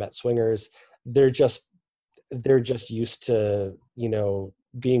from having met swingers, they're just used to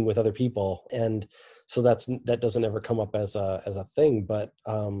being with other people, and so that doesn't ever come up as a thing. But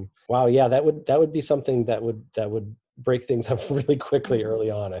wow, yeah, that would be something that would break things up really quickly early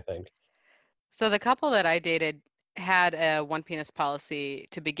on, I think. So the couple that I dated had a one penis policy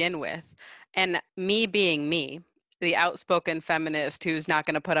to begin with, and me being me, the outspoken feminist who's not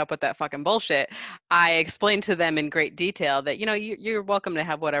going to put up with that fucking bullshit, I explained to them in great detail that, you're welcome to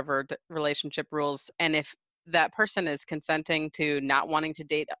have whatever relationship rules. And if that person is consenting to not wanting to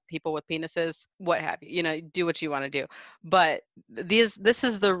date people with penises, what have you, do what you want to do. But this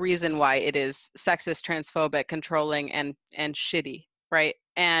is the reason why it is sexist, transphobic, controlling, and shitty, right?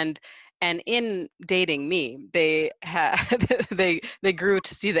 And in dating me, they had they grew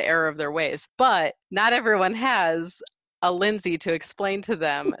to see the error of their ways. But not everyone has a Lindsay to explain to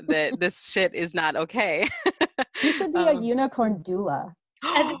them that this shit is not okay. You should be a unicorn doula.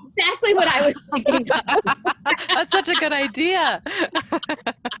 That's exactly what I was thinking of. That's such a good idea.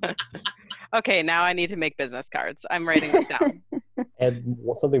 Okay, now I need to make business cards. I'm writing this down. Add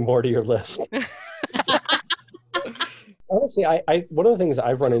something more to your list. Honestly, I one of the things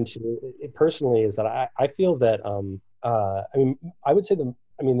I've run into personally is that I feel that I would say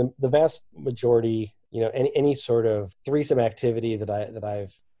the vast majority, any sort of threesome activity that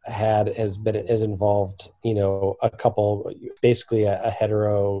I've had has involved, a couple, basically a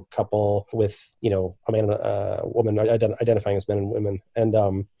hetero couple with, a man and a woman identifying as men and women. And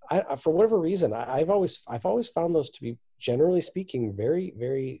for whatever reason, I've always found those to be, generally speaking, very,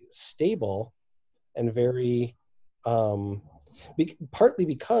 very stable and very, partly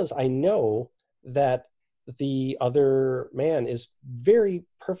because I know that the other man is very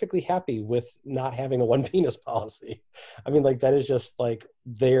perfectly happy with not having a one penis policy. I mean, that is just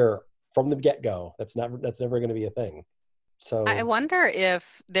there from the get-go. That's never going to be a thing. So I wonder if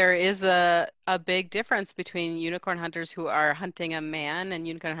there is a big difference between unicorn hunters who are hunting a man and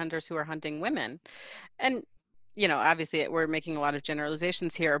unicorn hunters who are hunting women. And, obviously we're making a lot of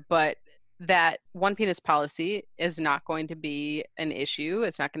generalizations here, but that one penis policy is not going to be an issue.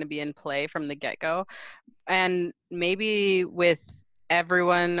 It's not going to be in play from the get-go. And maybe with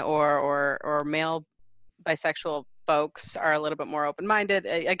everyone or male bisexual folks are a little bit more open-minded.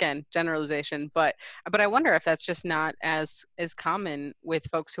 Again, generalization, but I wonder if that's just not as common with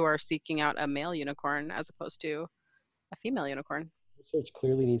folks who are seeking out a male unicorn as opposed to a female unicorn. Research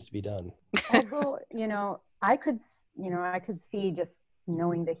clearly needs to be done. Although, I could see, just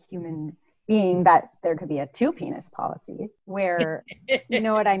knowing the human being, that there could be a two penis policy where, you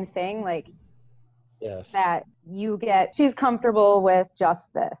know what I'm saying? Yes. That she's comfortable with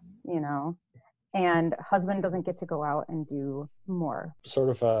just this, and husband doesn't get to go out and do more. Sort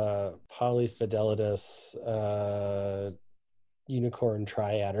of a polyfidelitous unicorn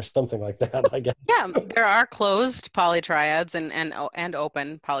triad or something like that, I guess. Yeah, there are closed polytriads and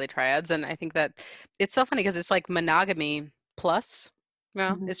open polytriads, and I think that it's so funny because it's like monogamy plus.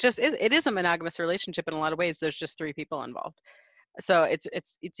 Well, mm-hmm. It's just it is a monogamous relationship in a lot of ways. There's just three people involved, so it's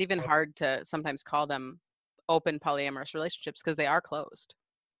even hard to sometimes call them open polyamorous relationships because they are closed.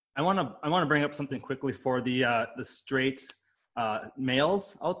 I want to bring up something quickly for the straight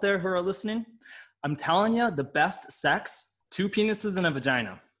males out there who are listening. I'm telling you, the best sex: 2 penises and a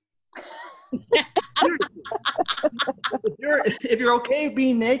vagina. If you're okay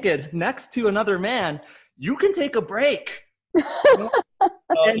being naked next to another man, you can take a break.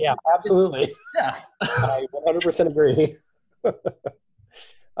 Yeah, absolutely. Yeah, I 100% agree.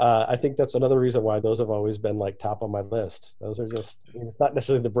 I think that's another reason why those have always been top on my list. Those are just, it's not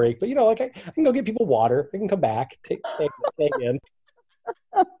necessarily the break, but I can go get people water. I can come back, tag in.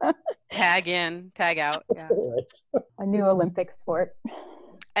 Tag in, tag out. Yeah. Right. A new Olympic sport.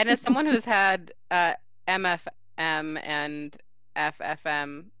 And as someone who's had MFM and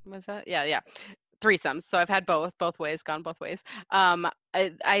FFM, was that? Yeah. Threesomes. So I've had both ways, gone both ways.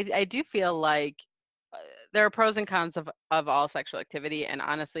 I do feel like there are pros and cons of all sexual activity, and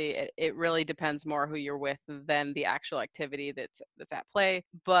honestly, it really depends more who you're with than the actual activity that's at play.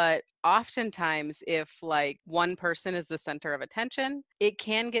 But oftentimes, if one person is the center of attention, it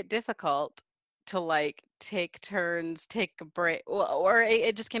can get difficult to take turns, take a break, or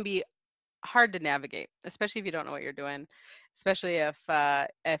it just can be hard to navigate, especially if you don't know what you're doing, especially if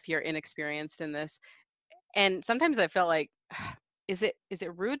you're inexperienced in this. And sometimes I felt like, is it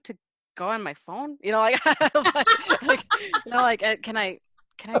rude to go on my phone? Can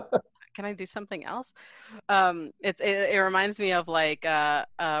I do something else? It reminds me of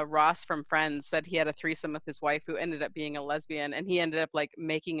Ross from Friends said he had a threesome with his wife who ended up being a lesbian, and he ended up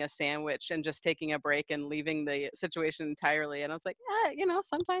making a sandwich and just taking a break and leaving the situation entirely. And I was like,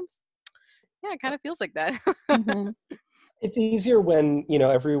 sometimes, yeah, it kind of feels like that. Mm-hmm. It's easier when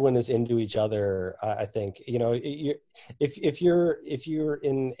everyone is into each other. I think if you're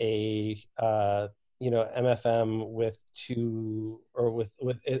in a MFM with two, or with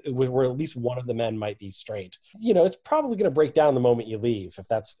where at least one of the men might be straight, it's probably going to break down the moment you leave, if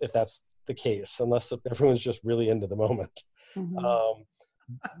that's the case, unless everyone's just really into the moment. Mhm.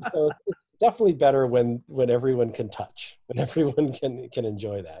 So it's definitely better when everyone can touch, when everyone can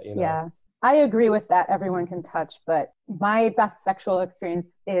enjoy that. Yeah, I agree with that. Everyone can touch, but my best sexual experience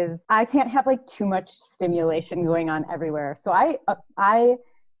is I can't have like too much stimulation going on everywhere. So I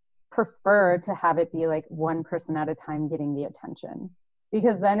prefer to have it be like one person at a time getting the attention,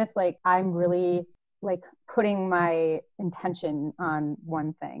 because then it's like I'm really like putting my intention on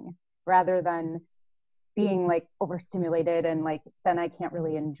one thing rather than being like overstimulated, and like then I can't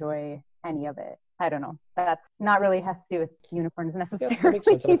really enjoy any of it. I don't know. That's not really has to do with unicorns necessarily. Yeah, that makes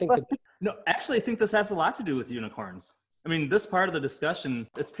sense. And I think that No, actually, I think this has a lot to do with unicorns. I mean, this part of the discussion,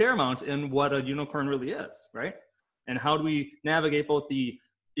 it's paramount in what a unicorn really is, right? And how do we navigate both the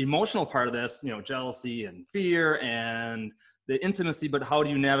emotional part of this, jealousy and fear and the intimacy, but how do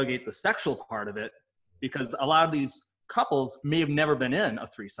you navigate the sexual part of it? Because a lot of these couples may have never been in a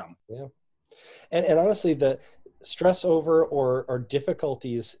threesome. Yeah. And honestly, the stress over or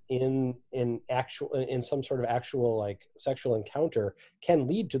difficulties in some sort of actual like sexual encounter can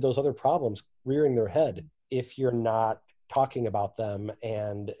lead to those other problems rearing their head if you're not talking about them,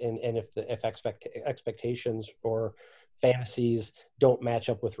 and if expectations or fantasies don't match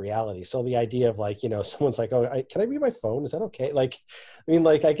up with reality. So the idea of like, someone's like, oh, can I read my phone? Is that okay? Like, I mean,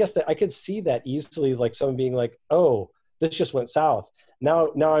 like, I guess that I could see that easily, like someone being like, oh, this just went south.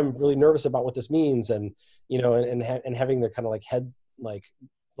 Now I'm really nervous about what this means. And, and having their kind of like heads, like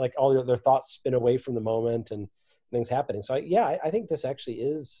all their thoughts spin away from the moment and things happening. So I think this actually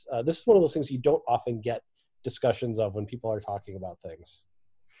is, this is one of those things you don't often get discussions of when people are talking about things.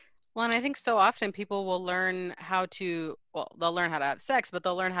 Well, and I think so often people will learn how to, they'll learn how to have sex, but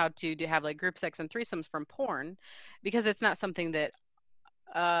they'll learn how to have like group sex and threesomes from porn, because it's not something that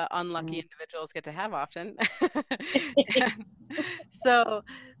unlucky individuals get to have often.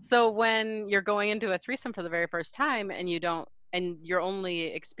 So when you're going into a threesome for the very first time and your only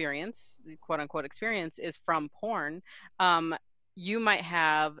experience, quote unquote experience, is from porn, you might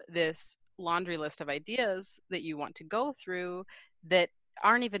have this laundry list of ideas that you want to go through that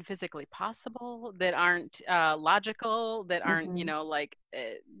aren't even physically possible, that aren't logical, that aren't, you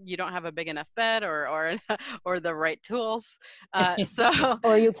don't have a big enough bed or or the right tools. So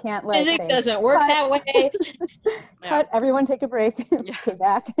or you can't like physics doesn't work that way. Cut, everyone take a break. Get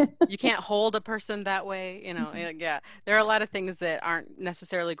back. You can't hold a person that way, yeah. There are a lot of things that aren't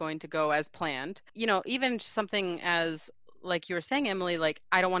necessarily going to go as planned. Even something as like you were saying, Emily, like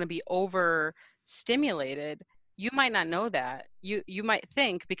I don't want to be overstimulated. You might not know that. You might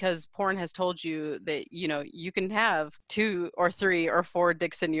think, because porn has told you that, you can have 2 or 3 or 4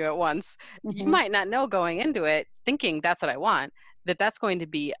 dicks in you at once. You might not know going into it, thinking that's what I want, that's going to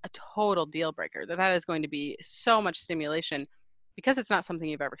be a total deal breaker, that is going to be so much stimulation, because it's not something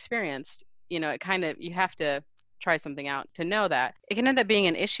you've ever experienced. It kind of, you have to try something out to know that. It can end up being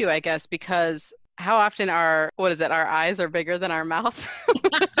an issue, I guess, because how often our eyes are bigger than our mouth.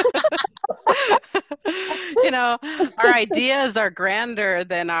 Our ideas are grander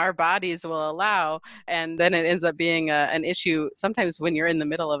than our bodies will allow, and then it ends up being an issue sometimes when you're in the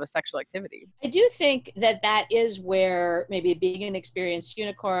middle of a sexual activity. I do think that is where maybe being an experienced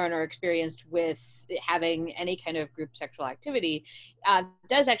unicorn or experienced with having any kind of group sexual activity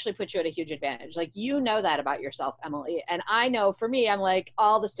does actually put you at a huge advantage. Like, that about yourself, Emily. And I know for me, I'm like,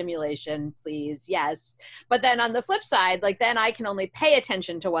 all the stimulation, please, yes. But then on the flip side, like, then I can only pay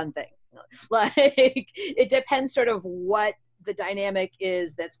attention to one thing. Like, it depends sort of what the dynamic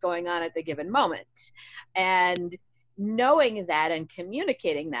is that's going on at the given moment. And knowing that and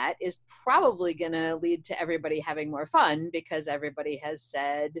communicating that is probably going to lead to everybody having more fun, because everybody has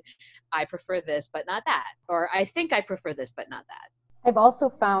said, I prefer this, but not that. Or I think I prefer this, but not that. I've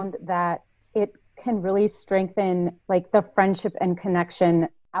also found that it can really strengthen like the friendship and connection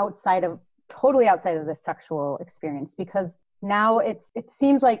totally outside of the sexual experience, because now it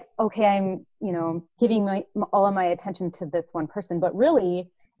seems like, okay, I'm, giving all of my attention to this one person, but really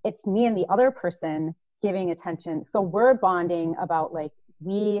it's me and the other person giving attention. So we're bonding about like,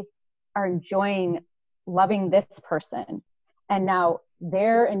 we are enjoying loving this person, and now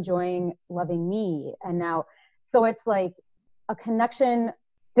they're enjoying loving me. And now, so it's like a connection,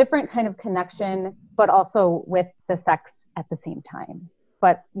 different kind of connection, but also with the sex at the same time.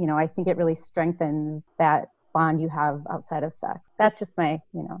 But, I think it really strengthens that bond you have outside of sex. That's just my,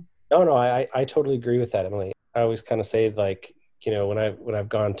 No, I totally agree with that, Emily. I always kind of say, like, when I've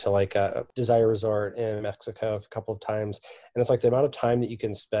gone to like a Desire Resort in Mexico a couple of times, and it's like the amount of time that you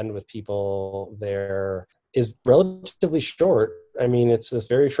can spend with people there is relatively short. I mean, it's this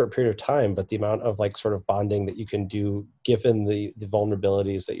very short period of time, but the amount of like sort of bonding that you can do given the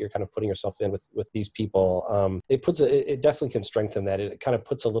vulnerabilities that you're kind of putting yourself in with these people, it definitely can strengthen that. It kind of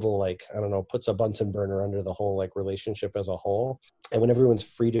puts a little like, I don't know, puts a Bunsen burner under the whole like relationship as a whole. And when everyone's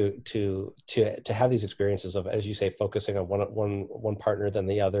free to have these experiences of, as you say, focusing on one partner than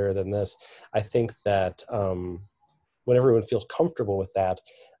the other than this, I think that when everyone feels comfortable with that,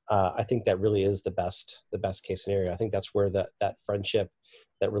 I think that really is the best case scenario. I think that's where that friendship,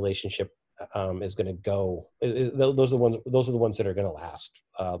 that relationship is going to go. Those are the ones that are going to last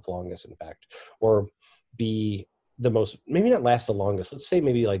the longest, in fact, or be the most, maybe not last the longest. Let's say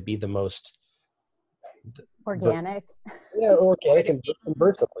maybe like be the most organic. Organic and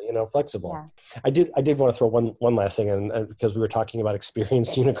versatile, flexible. Yeah. I did want to throw one last thing in, because we were talking about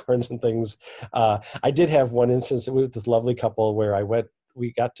experienced unicorns and things. I did have one instance with this lovely couple where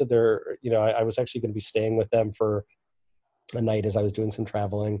we got to their, I was actually going to be staying with them for a night as I was doing some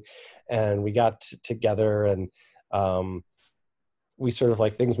traveling, and we got together, and we sort of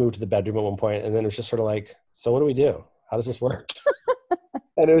like, things moved to the bedroom at one point, and then it was just sort of like, so what do we do? How does this work?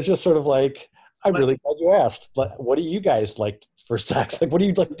 And it was just sort of like, I'm really glad you asked. What do you guys like for sex? Like, what do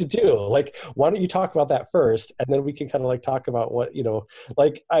you like to do? Like, why don't you talk about that first? And then we can kind of like talk about what,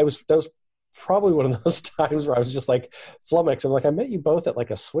 like that was probably one of those times where I was just like flummoxed. I'm like, I met you both at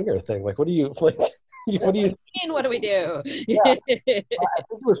like a swinger thing. Like, what do you like? What do you mean? What do we do? Yeah. I think it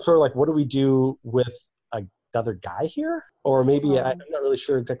was sort of like, what do we do with another guy here? Or maybe I'm not really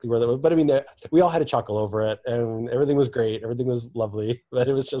sure exactly where that was, but I mean, we all had a chuckle over it, and everything was great. Everything was lovely, but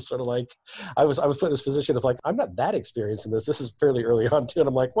it was just sort of like, I was put in this position of like, I'm not that experienced in this. This is fairly early on too. And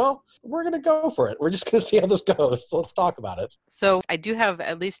I'm like, well, we're going to go for it. We're just going to see how this goes. So let's talk about it. So I do have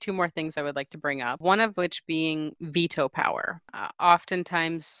at least two more things I would like to bring up. One of which being veto power.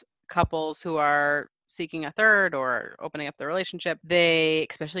 Oftentimes couples who are seeking a third or opening up the relationship, they,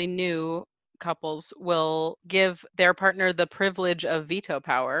 especially new couples, will give their partner the privilege of veto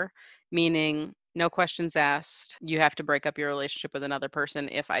power, meaning no questions asked. You have to break up your relationship with another person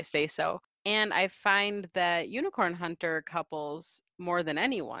if I say so. And I find that unicorn hunter couples, more than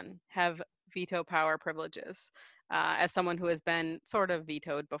anyone, have veto power privileges. As someone who has been sort of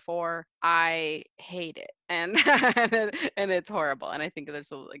vetoed before, I hate it, and and it's horrible. And I think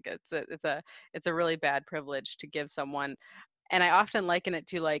there's it's a really bad privilege to give someone. And I often liken it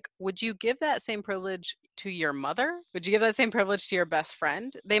to like, would you give that same privilege to your mother? Would you give that same privilege to your best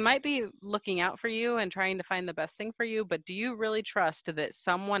friend? They might be looking out for you and trying to find the best thing for you, but do you really trust that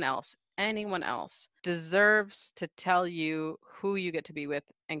someone else, anyone else, deserves to tell you who you get to be with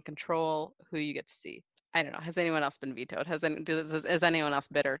and control who you get to see? I don't know. Has anyone else been vetoed? Is anyone else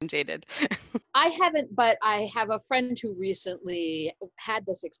bitter and jaded? I haven't, but I have a friend who recently had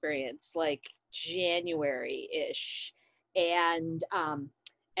this experience, like January-ish. And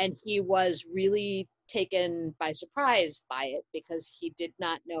he was really taken by surprise by it, because he did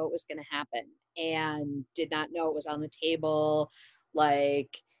not know it was going to happen and did not know it was on the table.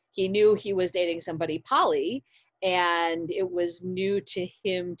 Like, he knew he was dating somebody poly, and it was new to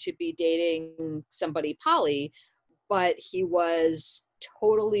him to be dating somebody poly, but he was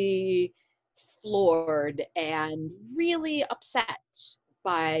totally floored and really upset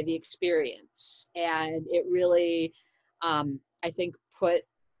by the experience. And it really, I think, put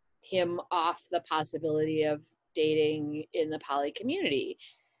him off the possibility of dating in the poly community.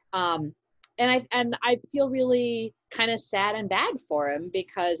 And I feel really kind of sad and bad for him,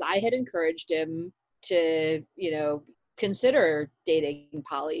 because I had encouraged him to, consider dating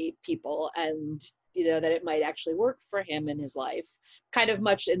poly people, and, that it might actually work for him in his life, kind of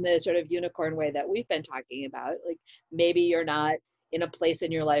much in the sort of unicorn way that we've been talking about. Like, maybe you're not in a place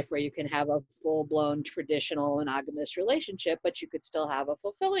in your life where you can have a full-blown traditional monogamous relationship, but you could still have a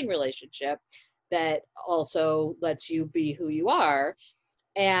fulfilling relationship that also lets you be who you are.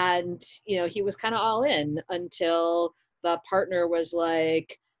 And, he was kind of all in until the partner was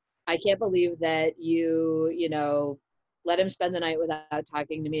like, I can't believe that you let him spend the night without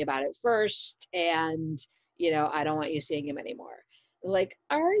talking to me about it first. And, I don't want you seeing him anymore. Like,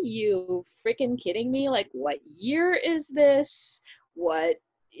 are you freaking kidding me? Like, what year is this? What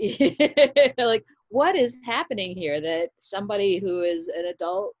like, what is happening here that somebody who is an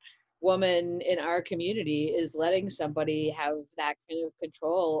adult woman in our community is letting somebody have that kind of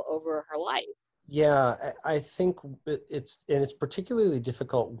control over her life? Yeah, I think it's particularly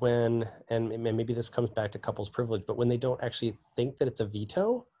difficult when, and maybe this comes back to couples privilege, but when they don't actually think that it's a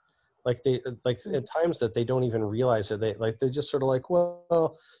veto, Like at times that they don't even realize that they're just sort of like,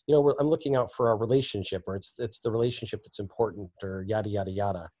 well, I'm looking out for our relationship, or it's the relationship that's important, or yada yada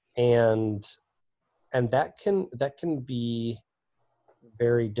yada, and that can be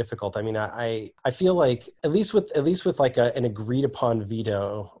very difficult. I mean, I feel like at least with like an agreed upon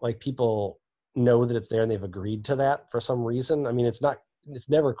veto, like people know that it's there and they've agreed to that for some reason. I mean, it's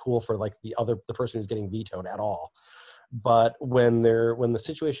never cool for like the person who's getting vetoed at all. But when the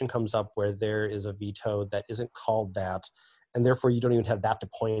situation comes up where there is a veto that isn't called that, and therefore you don't even have that to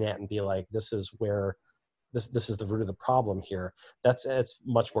point at and be like, this is where this is the root of the problem here, it's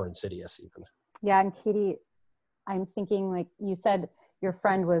much more insidious even. Yeah, and Katie, I'm thinking, like you said, your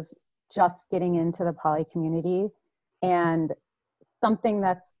friend was just getting into the poly community, and something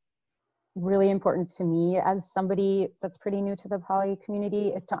that's really important to me as somebody that's pretty new to the poly community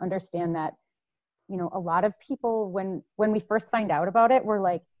is to understand that, a lot of people, when we first find out about it, we're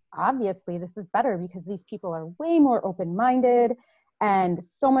like, obviously this is better because these people are way more open-minded and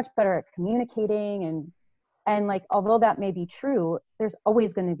so much better at communicating, and like, although that may be true, there's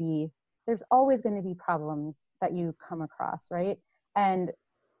always going to be problems that you come across, right? And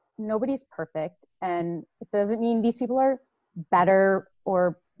nobody's perfect, and it doesn't mean these people are better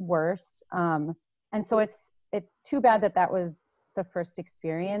or worse. And so it's too bad that was the first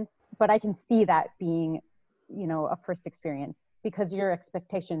experience, but I can see that being, a first experience, because your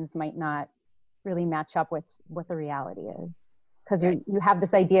expectations might not really match up with what the reality is. Because you have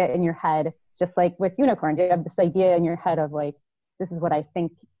this idea in your head, just like with unicorns, you have this idea in your head of like, this is what I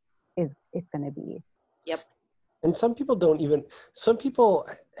think it's going to be. Yep. And some people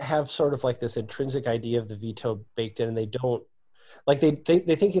have sort of like this intrinsic idea of the veto baked in, and they don't, like they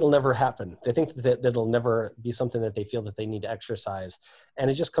think it'll never happen. They think that it'll never be something that they feel that they need to exercise. And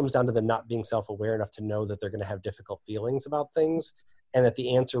it just comes down to them not being self-aware enough to know that they're going to have difficult feelings about things, and that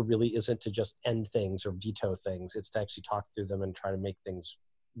the answer really isn't to just end things or veto things. It's to actually talk through them and try to make things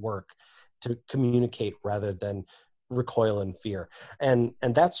work, to communicate rather than recoil in fear. And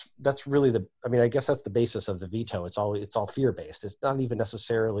that's really I guess that's the basis of the veto. It's all fear-based. It's not even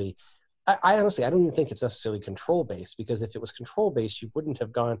necessarily, I honestly, I don't even think it's necessarily control-based, because if it was control-based, you wouldn't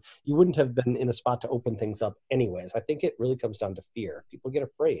have been in a spot to open things up anyways. I think it really comes down to fear. People get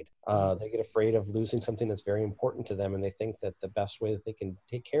afraid. They get afraid of losing something that's very important to them, and they think that the best way that they can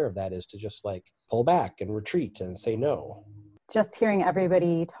take care of that is to just like pull back and retreat and say no. Just hearing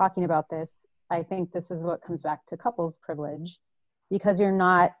everybody talking about this, I think this is what comes back to couples privilege, because you're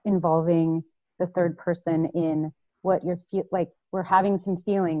not involving the third person in what you're like. We're having some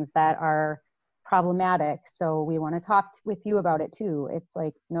feelings that are problematic, so we want to talk with you about it too. It's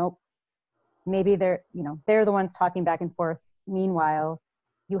like, nope, maybe they're the ones talking back and forth. Meanwhile,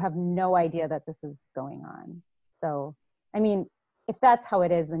 you have no idea that this is going on. So, I mean, if that's how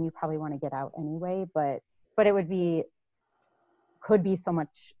it is, then you probably want to get out anyway, but it could be so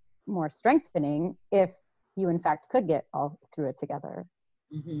much more strengthening if you in fact could get all through it together.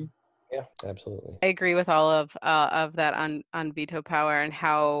 Mm-hmm. Yeah, absolutely. I agree with all of that on veto power, and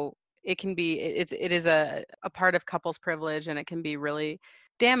how it can be, it is a part of couples privilege, and it can be really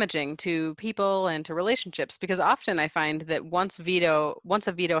damaging to people and to relationships, because often I find that once a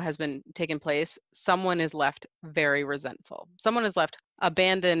veto has been taken place, someone is left very resentful. Someone is left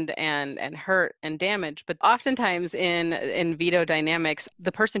abandoned and hurt and damaged. But oftentimes in veto dynamics,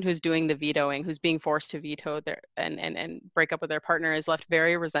 the person who's doing the vetoing, who's being forced to veto and break up with their partner, is left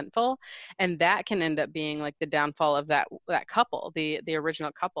very resentful, and that can end up being like the downfall of that couple, the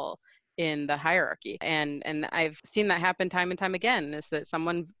original couple in the hierarchy. And I've seen that happen time and time again, is that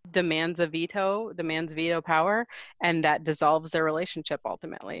someone demands veto power, and that dissolves their relationship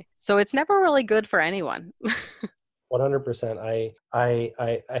ultimately. So it's never really good for anyone. 100%.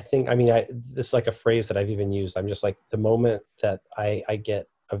 I think, this is like a phrase that I've even used. I'm just like, the moment that I get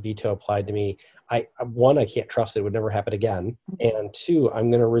a veto applied to me, I can't trust it would never happen again. And two, I'm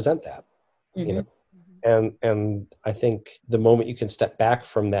going to resent that, Mm-hmm. And I think the moment you can step back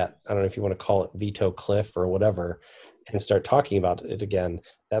from that, I don't know if you want to call it veto cliff or whatever, and start talking about it again,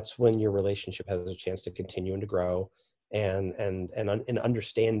 that's when your relationship has a chance to continue and to grow, and an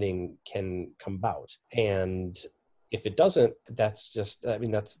understanding can come about. And if it doesn't, that's just,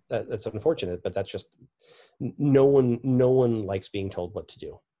 that's unfortunate, but that's just, no one likes being told what to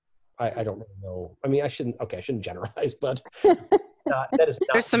do. I don't really know. I shouldn't generalize, but that is not.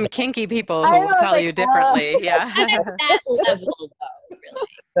 There's some kinky people who will tell you differently. Yeah. Not at that level, though,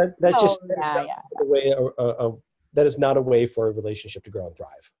 really. That is not a way for a relationship to grow and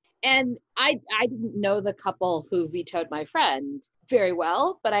thrive. And I didn't know the couple who vetoed my friend very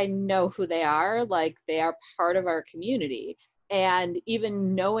well, but I know who they are. Like, they are part of our community. And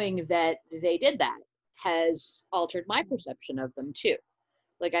even knowing that they did that has altered my perception of them too.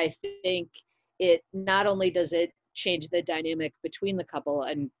 Like, I think it not only does it change the dynamic between the couple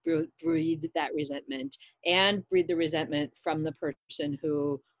and breed that resentment, and breed the resentment from the person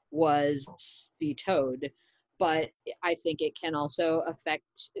who was vetoed, but I think it can also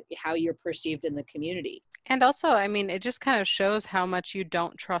affect how you're perceived in the community. And also, I mean, it just kind of shows how much you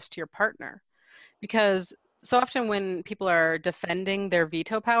don't trust your partner. Because so often when people are defending their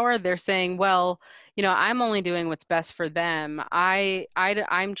veto power, they're saying, well, I'm only doing what's best for them.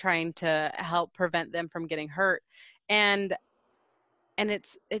 I'm trying to help prevent them from getting hurt. And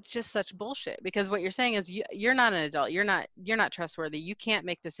it's just such bullshit, because what you're saying is you're not an adult. You're not trustworthy. You can't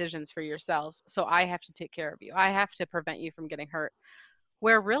make decisions for yourself. So I have to take care of you. I have to prevent you from getting hurt.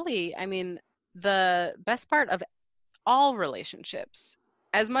 Where really, I mean, the best part of all relationships,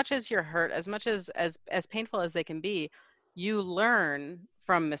 as much as you're hurt, as much as painful as they can be, you learn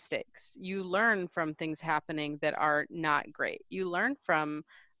from mistakes. You learn from things happening that are not great. You learn from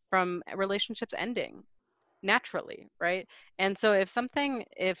relationships ending naturally, right? And so if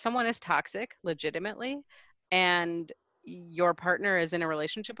someone is toxic legitimately, and your partner is in a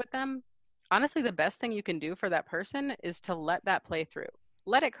relationship with them, honestly, the best thing you can do for that person is to let that play through.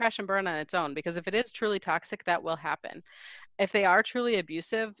 Let it crash and burn on its own, because if it is truly toxic, that will happen. If they are truly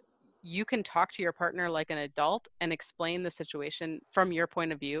abusive, you can talk to your partner like an adult and explain the situation from your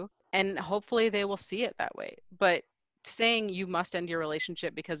point of view, and hopefully they will see it that way. But saying you must end your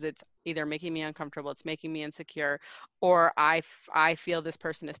relationship because it's either making me uncomfortable, it's making me insecure, or I feel this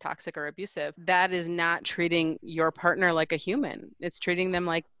person is toxic or abusive, that is not treating your partner like a human. It's treating them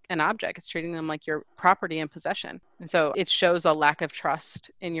like an object. It's treating them like your property and possession. And so it shows a lack of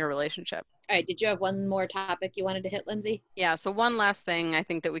trust in your relationship. All right, did you have one more topic you wanted to hit, Lindsay? Yeah, so one last thing I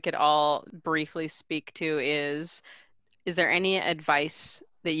think that we could all briefly speak to is there any advice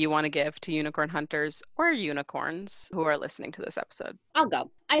that you want to give to unicorn hunters or unicorns who are listening to this episode? I'll go.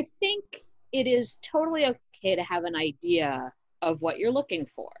 I think it is totally okay to have an idea of what you're looking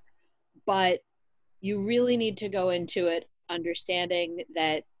for, but you really need to go into it understanding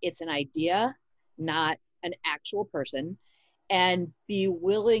that it's an idea, not an actual person, and be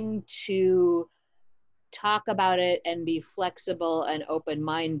willing to talk about it and be flexible and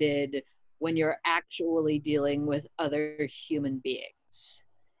open-minded when you're actually dealing with other human beings.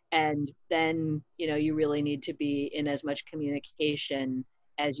 And then, you really need to be in as much communication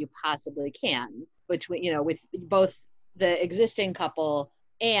as you possibly can between, with both the existing couple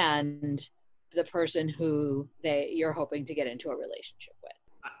and the person who you're hoping to get into a relationship with.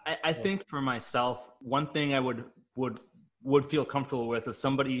 I think for myself, one thing I would feel comfortable with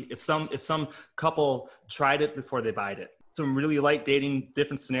if some couple tried it before they buyed it. Some really light dating,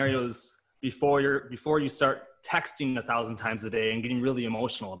 different scenarios before you start texting 1,000 times a day and getting really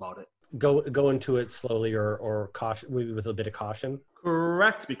emotional about it. Go into it slowly or caution, maybe with a bit of caution.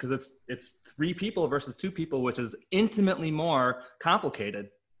 Correct, because it's 3 people versus 2 people, which is intimately more complicated,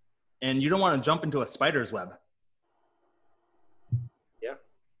 and you don't want to jump into a spider's web. Yeah.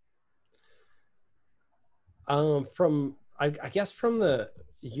 I guess from the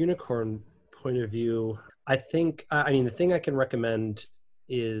unicorn point of view, I think the thing I can recommend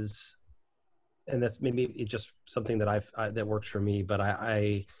is, and that's maybe it's just something that that works for me, but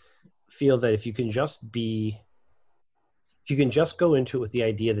I feel that if you can just go into it with the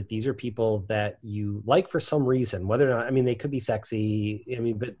idea that these are people that you like for some reason, whether or not, they could be sexy,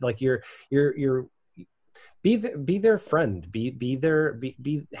 but like be their friend,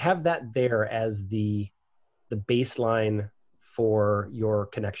 have that there as the baseline for your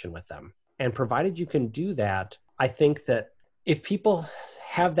connection with them. And provided you can do that, I think that if people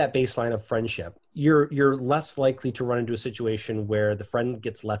have that baseline of friendship, you're less likely to run into a situation where the friend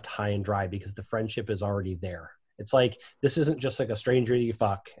gets left high and dry because the friendship is already there. It's like, this isn't just like a stranger you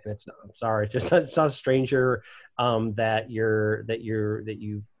fuck, and it's not a stranger that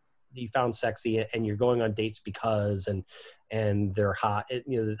you found sexy and you're going on dates because and they're hot,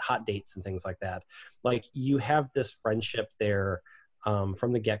 hot dates and things like that. Like, you have this friendship there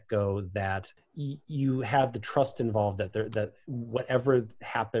from the get-go, that you have the trust involved that whatever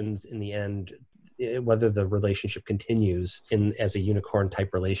happens in the end, whether the relationship continues as a unicorn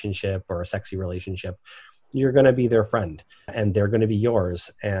type relationship or a sexy relationship, you're going to be their friend and they're going to be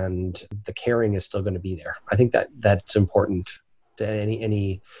yours, and the caring is still going to be there. I think that's important to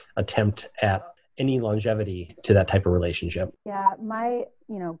any attempt at any longevity to that type of relationship. Yeah,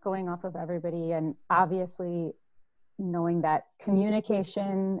 going off of everybody, and obviously knowing that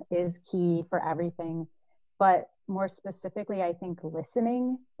communication is key for everything, but more specifically, I think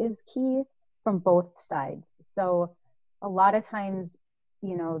listening is key from both sides. So a lot of times,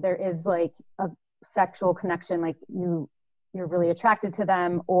 there is like a sexual connection, like you're really attracted to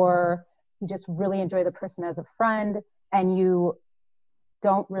them, or you just really enjoy the person as a friend, and you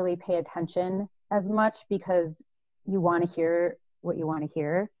don't really pay attention as much because you want to hear what you want to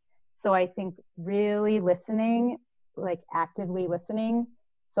hear. So I think really listening, like actively listening,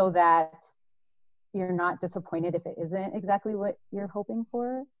 so that you're not disappointed if it isn't exactly what you're hoping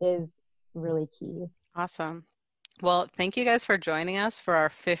for, is really key. Awesome. Well, thank you guys for joining us for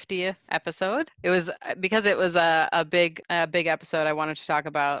our 50th episode. It was because it was a big episode. I wanted to talk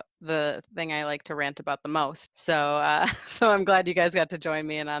about the thing I like to rant about the most. So so I'm glad you guys got to join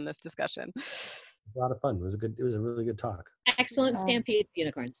me in on this discussion. A lot of fun. It was a really good talk. Excellent stampede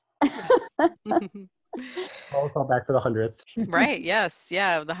unicorns. Also back for the 100th. Right. Yes.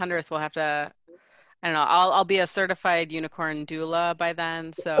 Yeah. The 100th we'll have to, I don't know. I'll be a certified unicorn doula by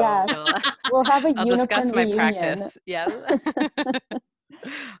then. So we'll have a I'll unicorn discuss my reunion. practice. Yeah.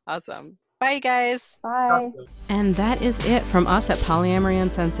 Awesome. Bye, guys. Bye. And that is it from us at Polyamory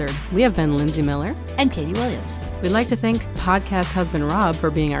Uncensored. We have been Lindsay Miller and Katie Williams. We'd like to thank podcast husband Rob for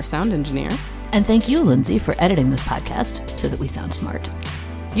being our sound engineer. And thank you, Lindsay, for editing this podcast so that we sound smart.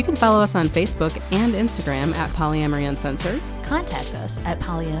 You can follow us on Facebook and Instagram at Polyamory Uncensored. Contact us at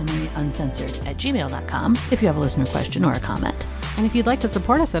polyamoryuncensored@gmail.com if you have a listener question or a comment. And if you'd like to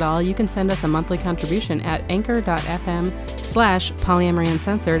support us at all, you can send us a monthly contribution at anchor.fm/Polyamory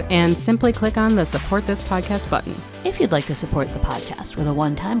Uncensored and simply click on the Support This Podcast button. If you'd like to support the podcast with a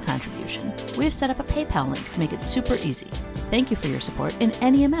one-time contribution, we've set up a PayPal link to make it super easy. Thank you for your support in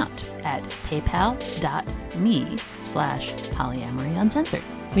any amount at paypal.me/polyamoryuncensored.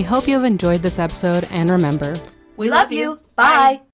 We hope you have enjoyed this episode, and remember, we love you. Bye.